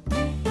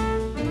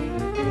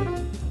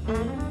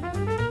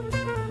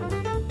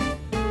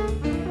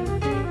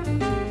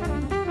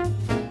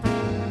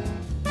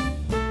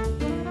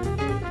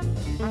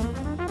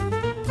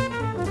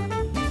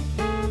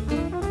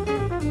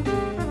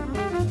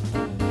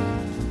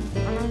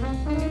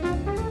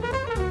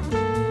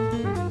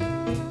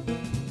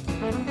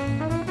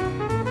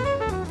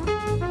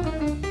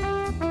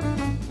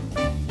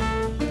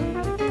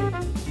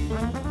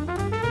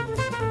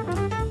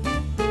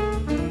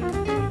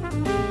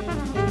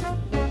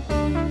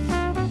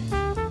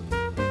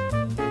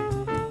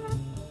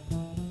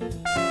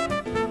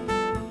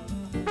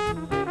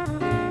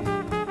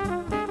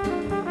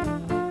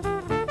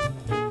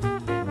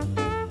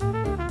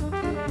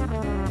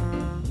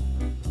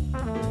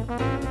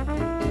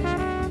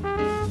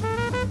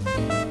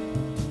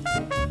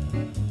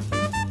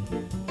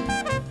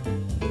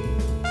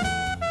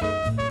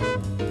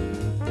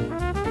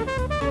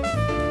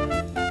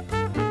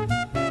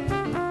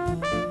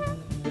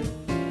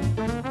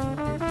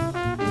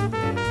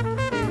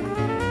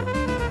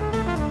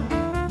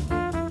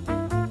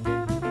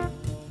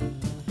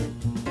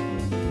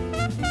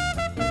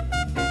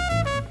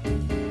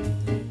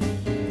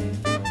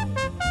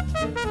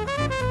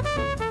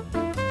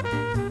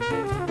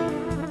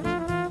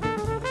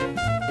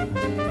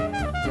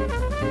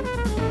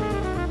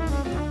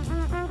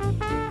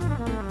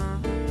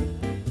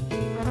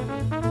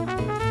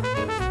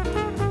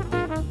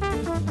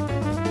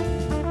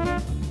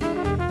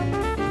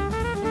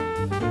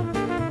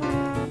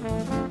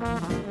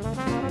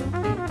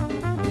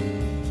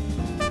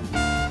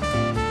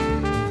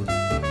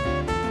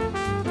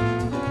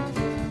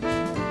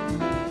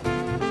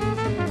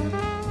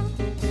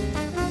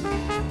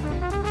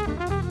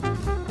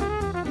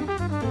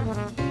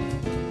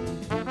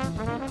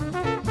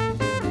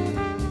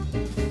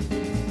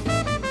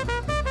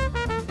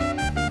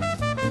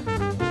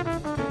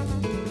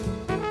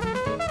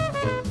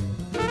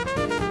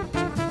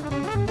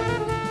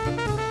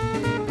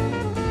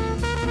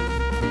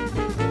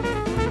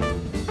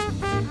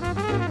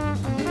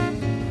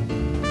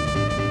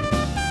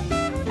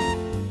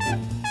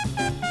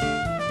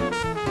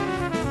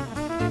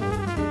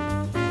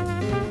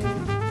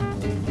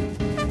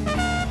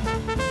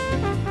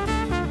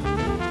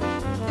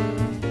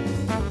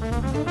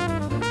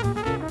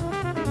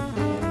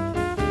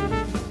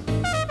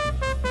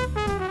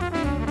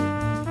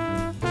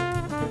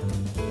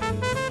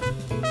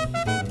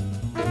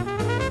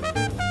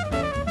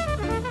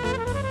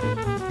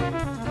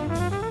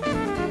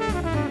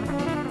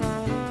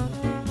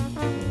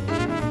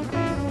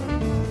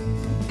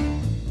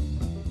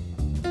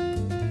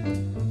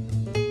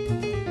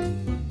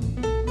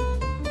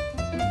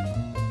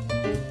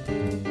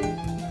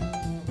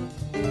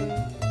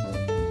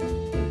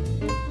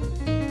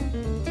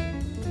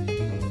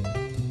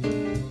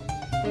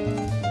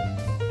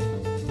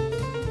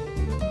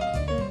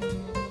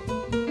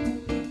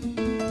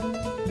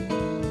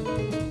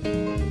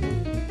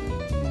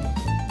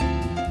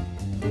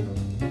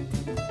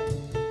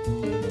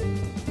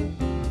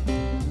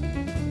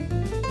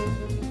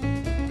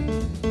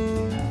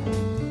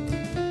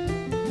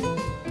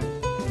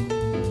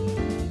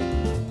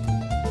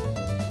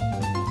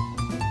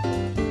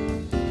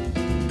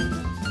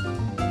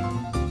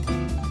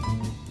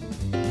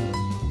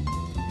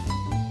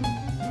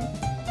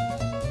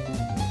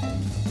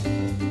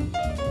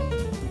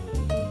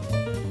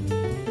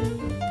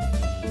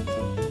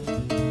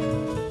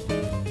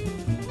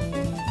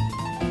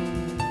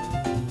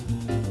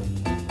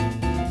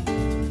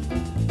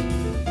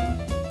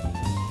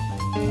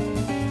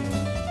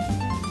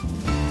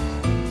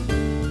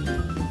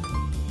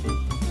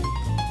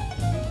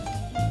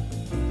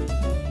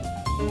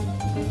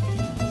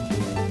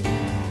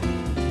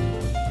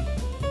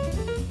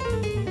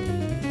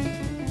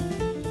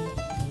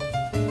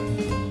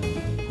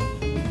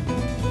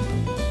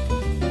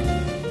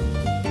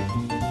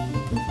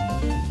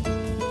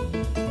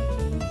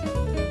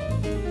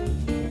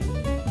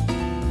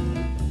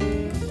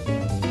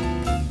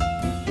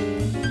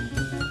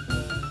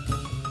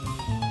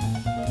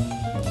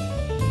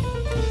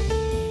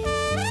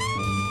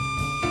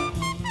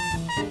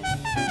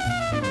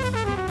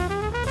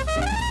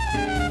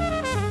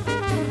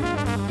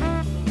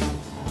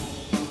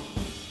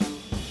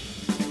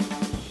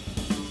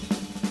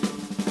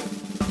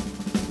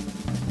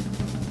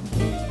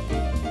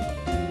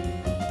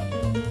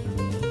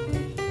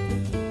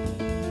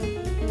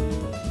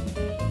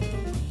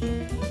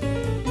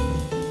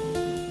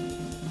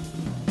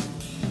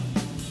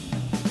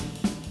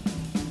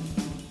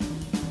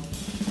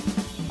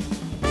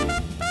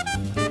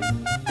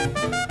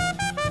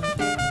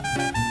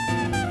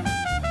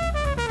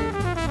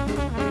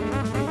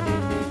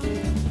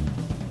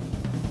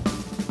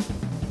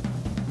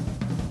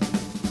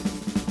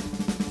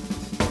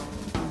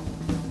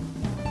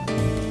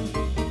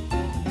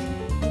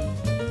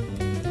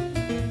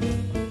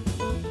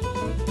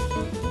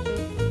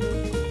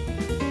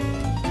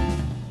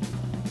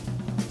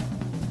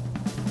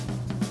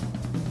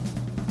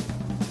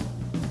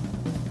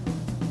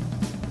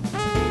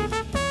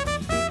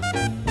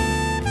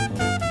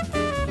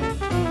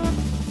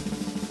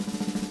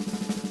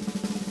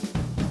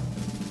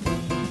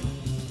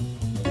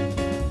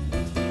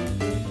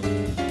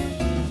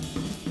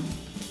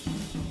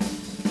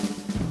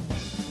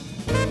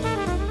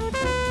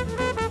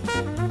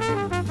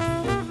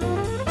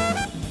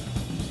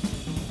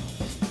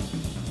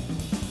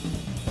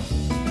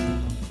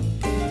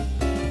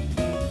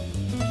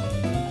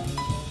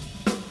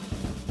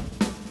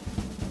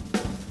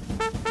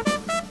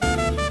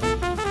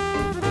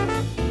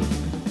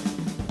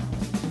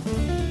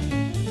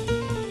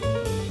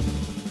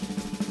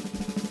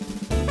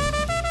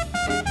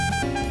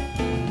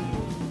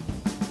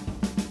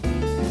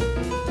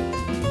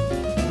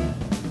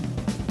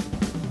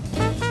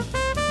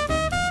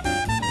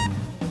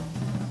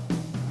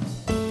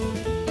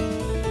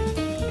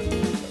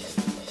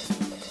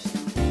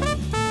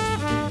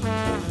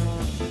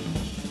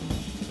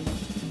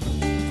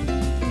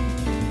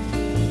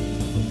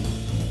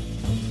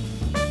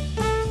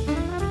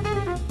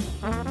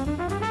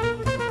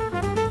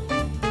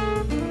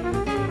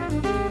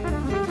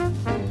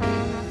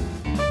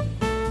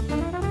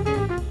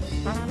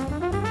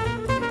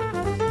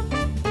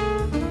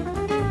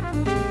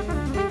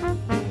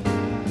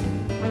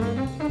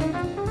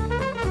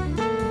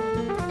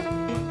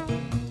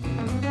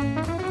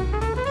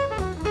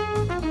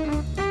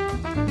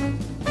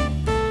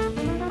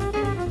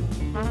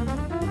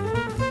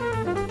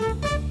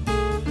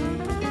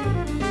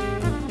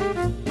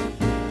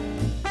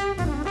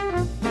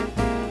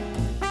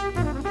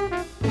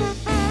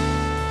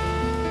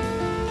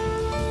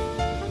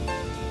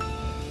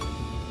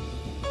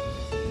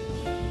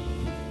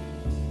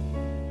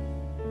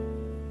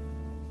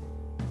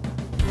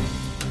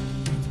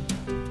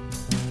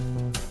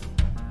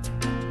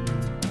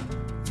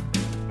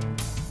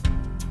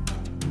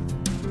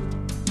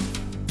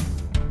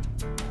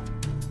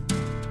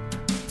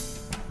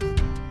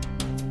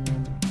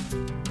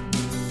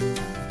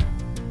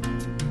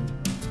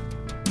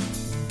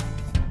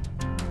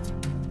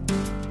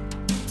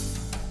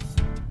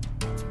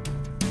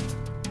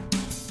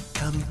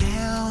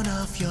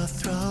 down off your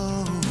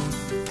throne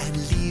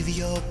and leave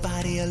your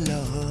body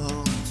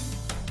alone.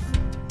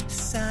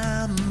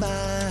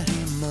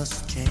 Somebody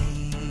must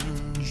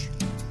change.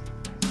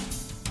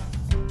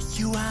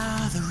 You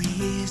are the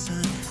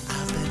reason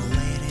I've been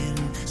waiting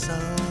so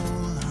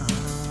long.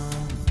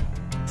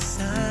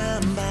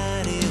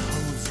 Somebody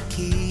holds the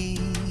key,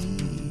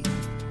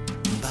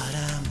 but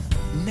I'm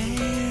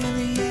near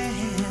the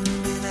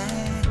end and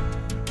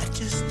I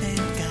just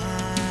ain't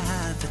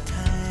got the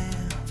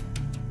time.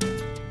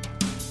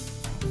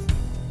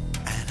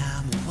 And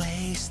I'm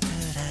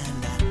wasted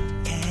and I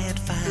can't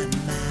find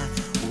my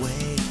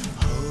way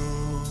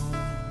home.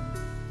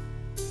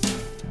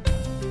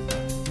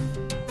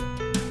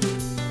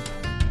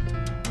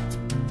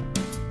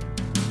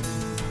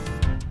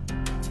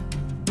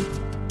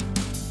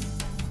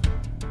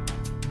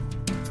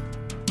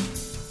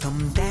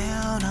 Come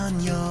down on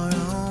your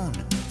own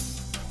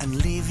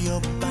and leave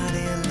your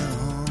body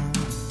alone.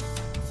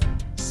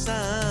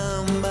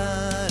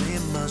 Somebody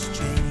must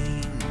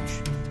change.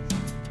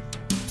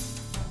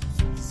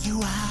 You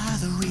are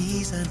the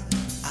reason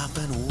I've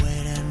been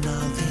waiting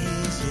all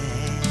these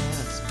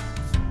years.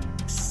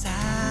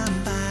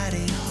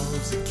 Somebody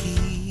holds the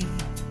key,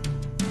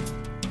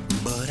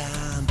 but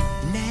I'm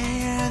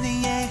near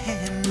the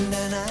end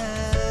and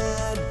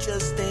I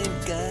just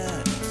ain't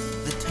got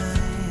the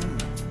time.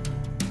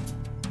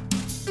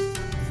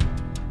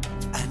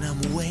 And I'm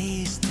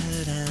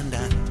wasted and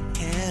I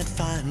can't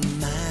find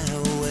my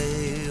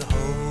way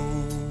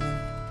home.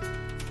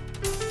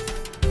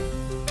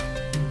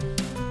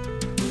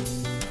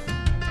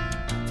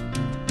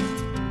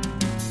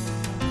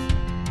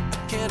 I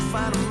can't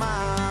find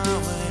my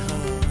way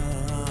home.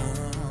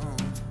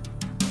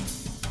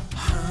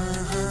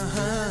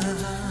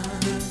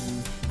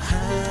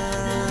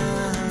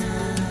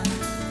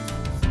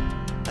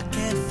 I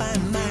can't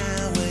find my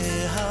way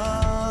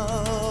home.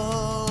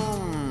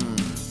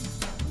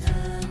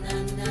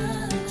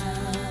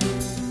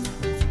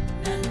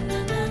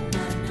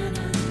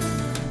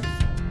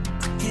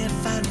 I can't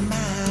find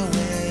my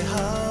way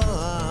home.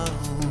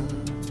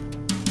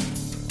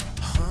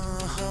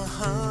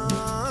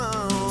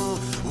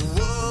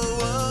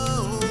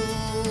 Whoa,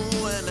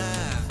 and I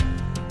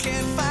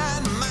can't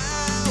find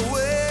my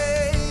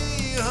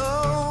way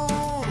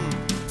home.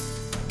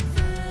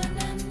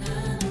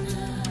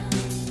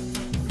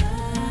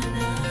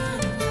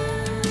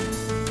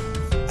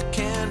 I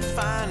can't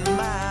find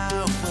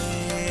my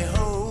way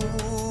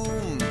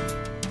home.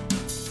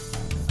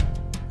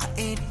 I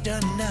ain't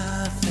done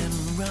nothing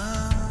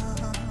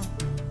wrong.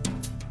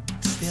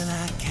 Still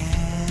I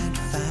can't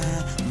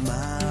find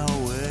my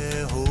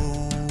way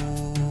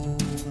home.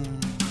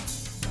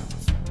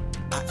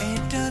 I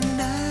ain't done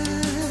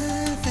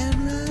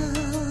nothing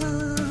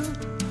wrong,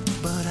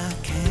 but I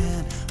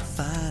can't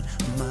find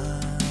my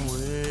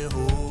way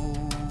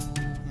home.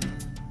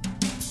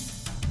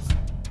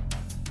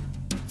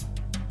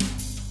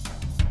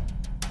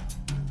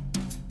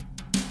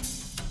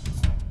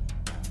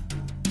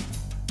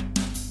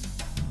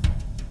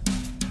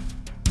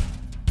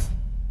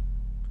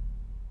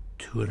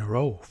 Two in a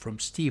row from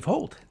Steve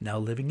Holt, now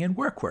living in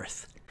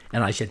Warkworth.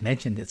 And I should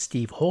mention that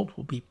Steve Holt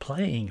will be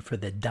playing for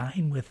the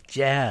Dine with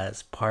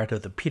Jazz, part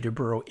of the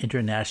Peterborough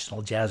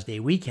International Jazz Day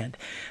weekend.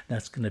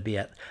 That's going to be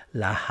at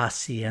La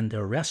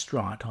Hacienda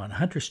Restaurant on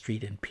Hunter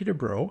Street in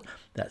Peterborough.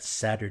 That's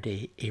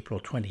Saturday, April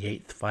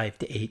 28th, 5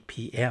 to 8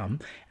 p.m.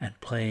 And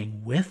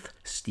playing with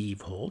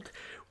Steve Holt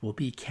will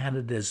be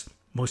Canada's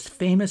most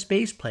famous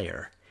bass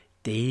player,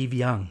 Dave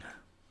Young.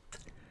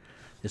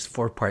 This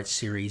 4-part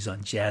series on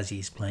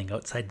jazzies playing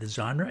outside the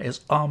genre is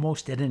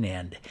almost at an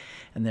end,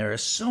 and there are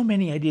so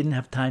many I didn't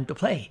have time to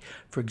play.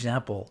 For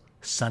example,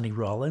 Sonny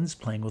Rollins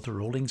playing with the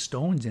Rolling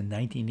Stones in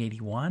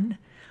 1981,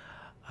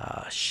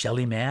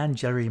 Shelly Manne,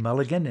 Jerry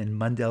Mulligan, and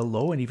Mundell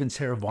Lowe, and even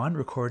Sarah Vaughan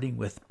recording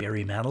with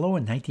Barry Manilow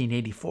in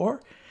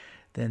 1984.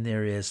 Then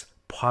there is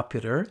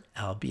popular,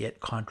 albeit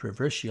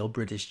controversial,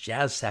 British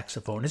jazz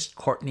saxophonist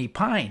Courtney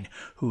Pine,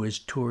 who has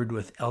toured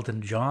with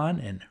Elton John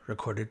and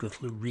recorded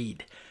with Lou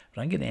Reed.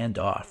 But I'm going to end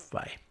off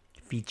by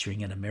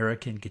featuring an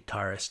American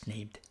guitarist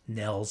named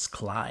Nels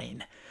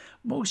Cline.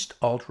 Most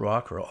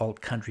alt-rock or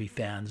alt-country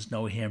fans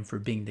know him for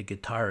being the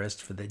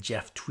guitarist for the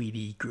Jeff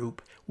Tweedy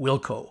group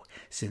Wilco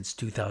since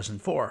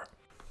 2004.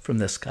 From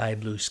the Sky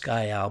Blue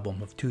Sky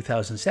album of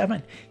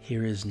 2007,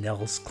 here is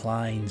Nels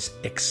Cline's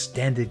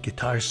extended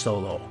guitar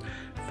solo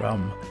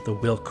from the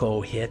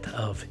Wilco hit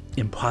of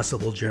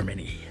Impossible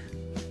Germany.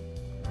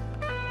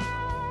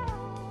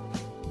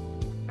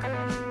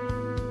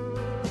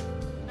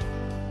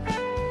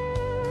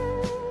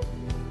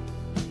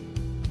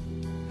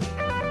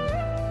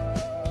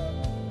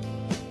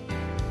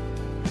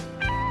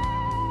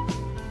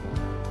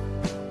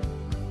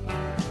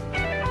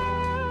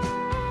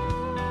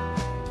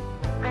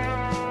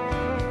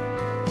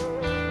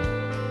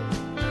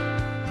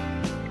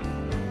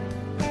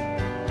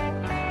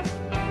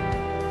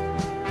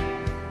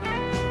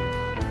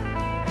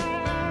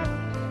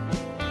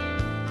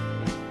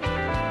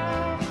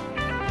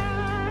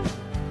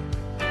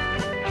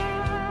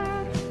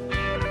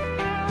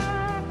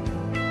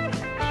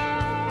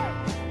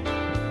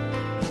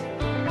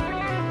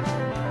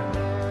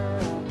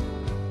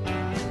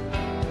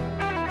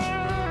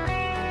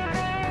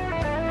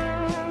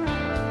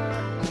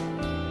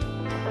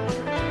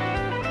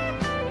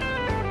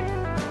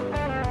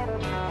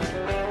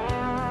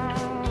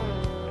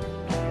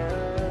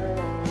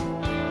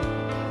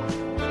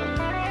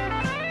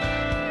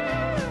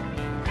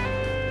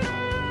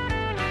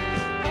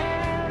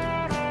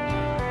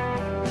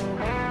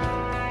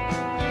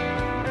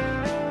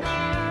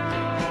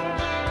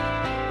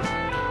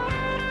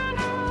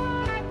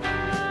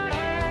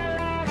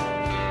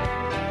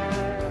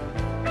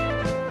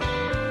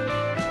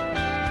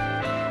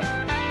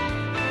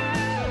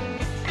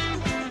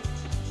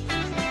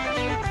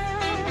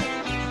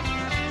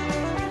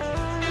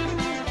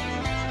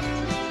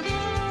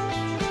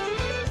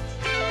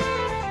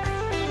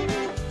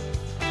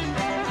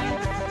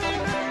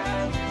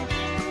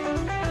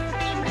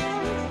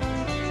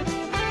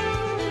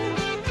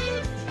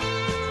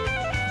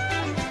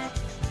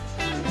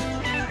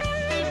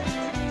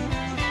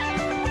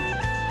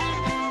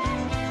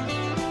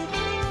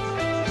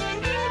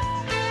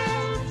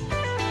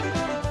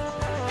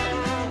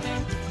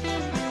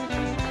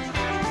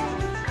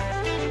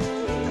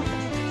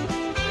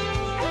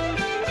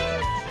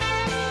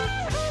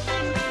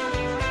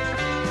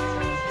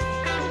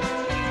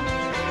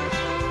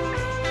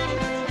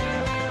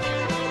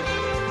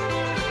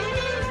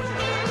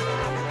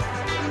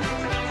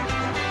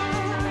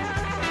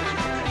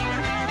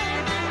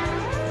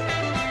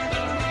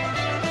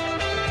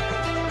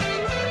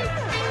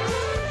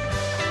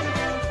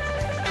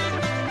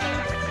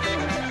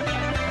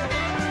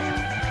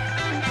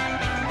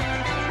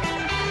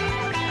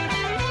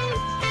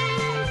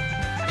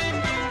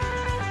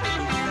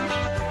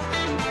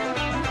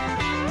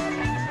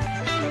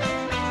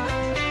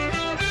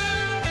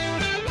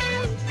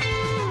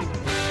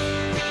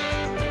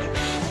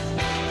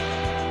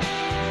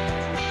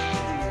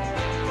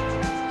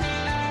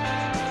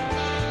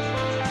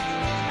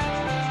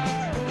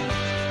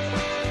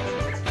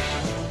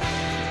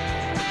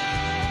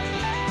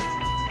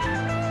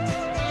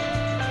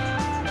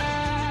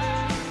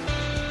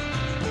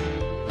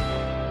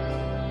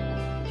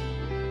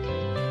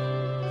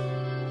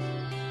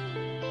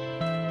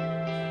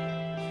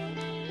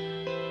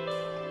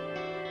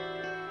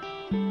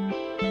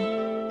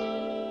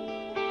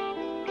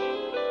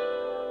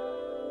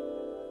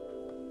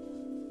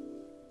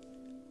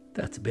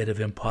 That's a bit of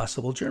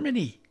Impossible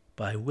Germany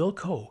by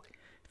Wilco,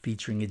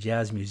 featuring a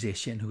jazz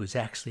musician who is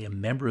actually a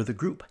member of the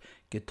group,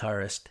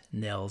 guitarist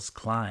Nels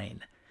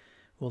Cline.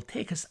 Will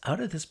take us out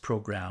of this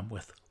program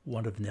with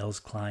one of Nels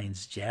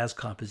Cline's jazz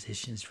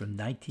compositions from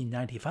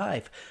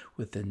 1995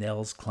 with the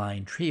Nels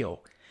Cline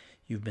Trio.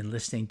 You've been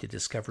listening to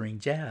Discovering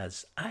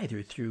Jazz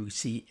either through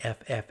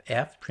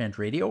CFFF Trent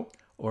Radio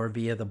or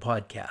via the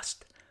podcast.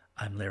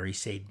 I'm Larry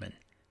Seidman.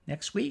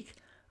 Next week,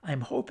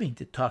 I'm hoping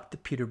to talk to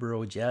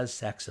Peterborough jazz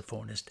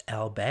saxophonist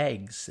Al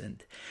Baggs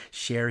and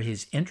share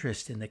his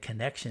interest in the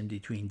connection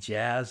between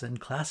jazz and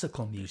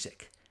classical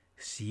music.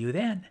 See you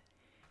then.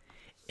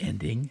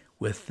 Ending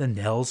with the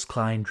Nels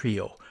Cline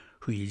Trio,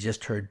 who you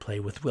just heard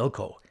play with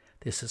Wilco.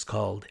 This is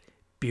called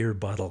Beer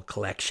Bottle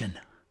Collection.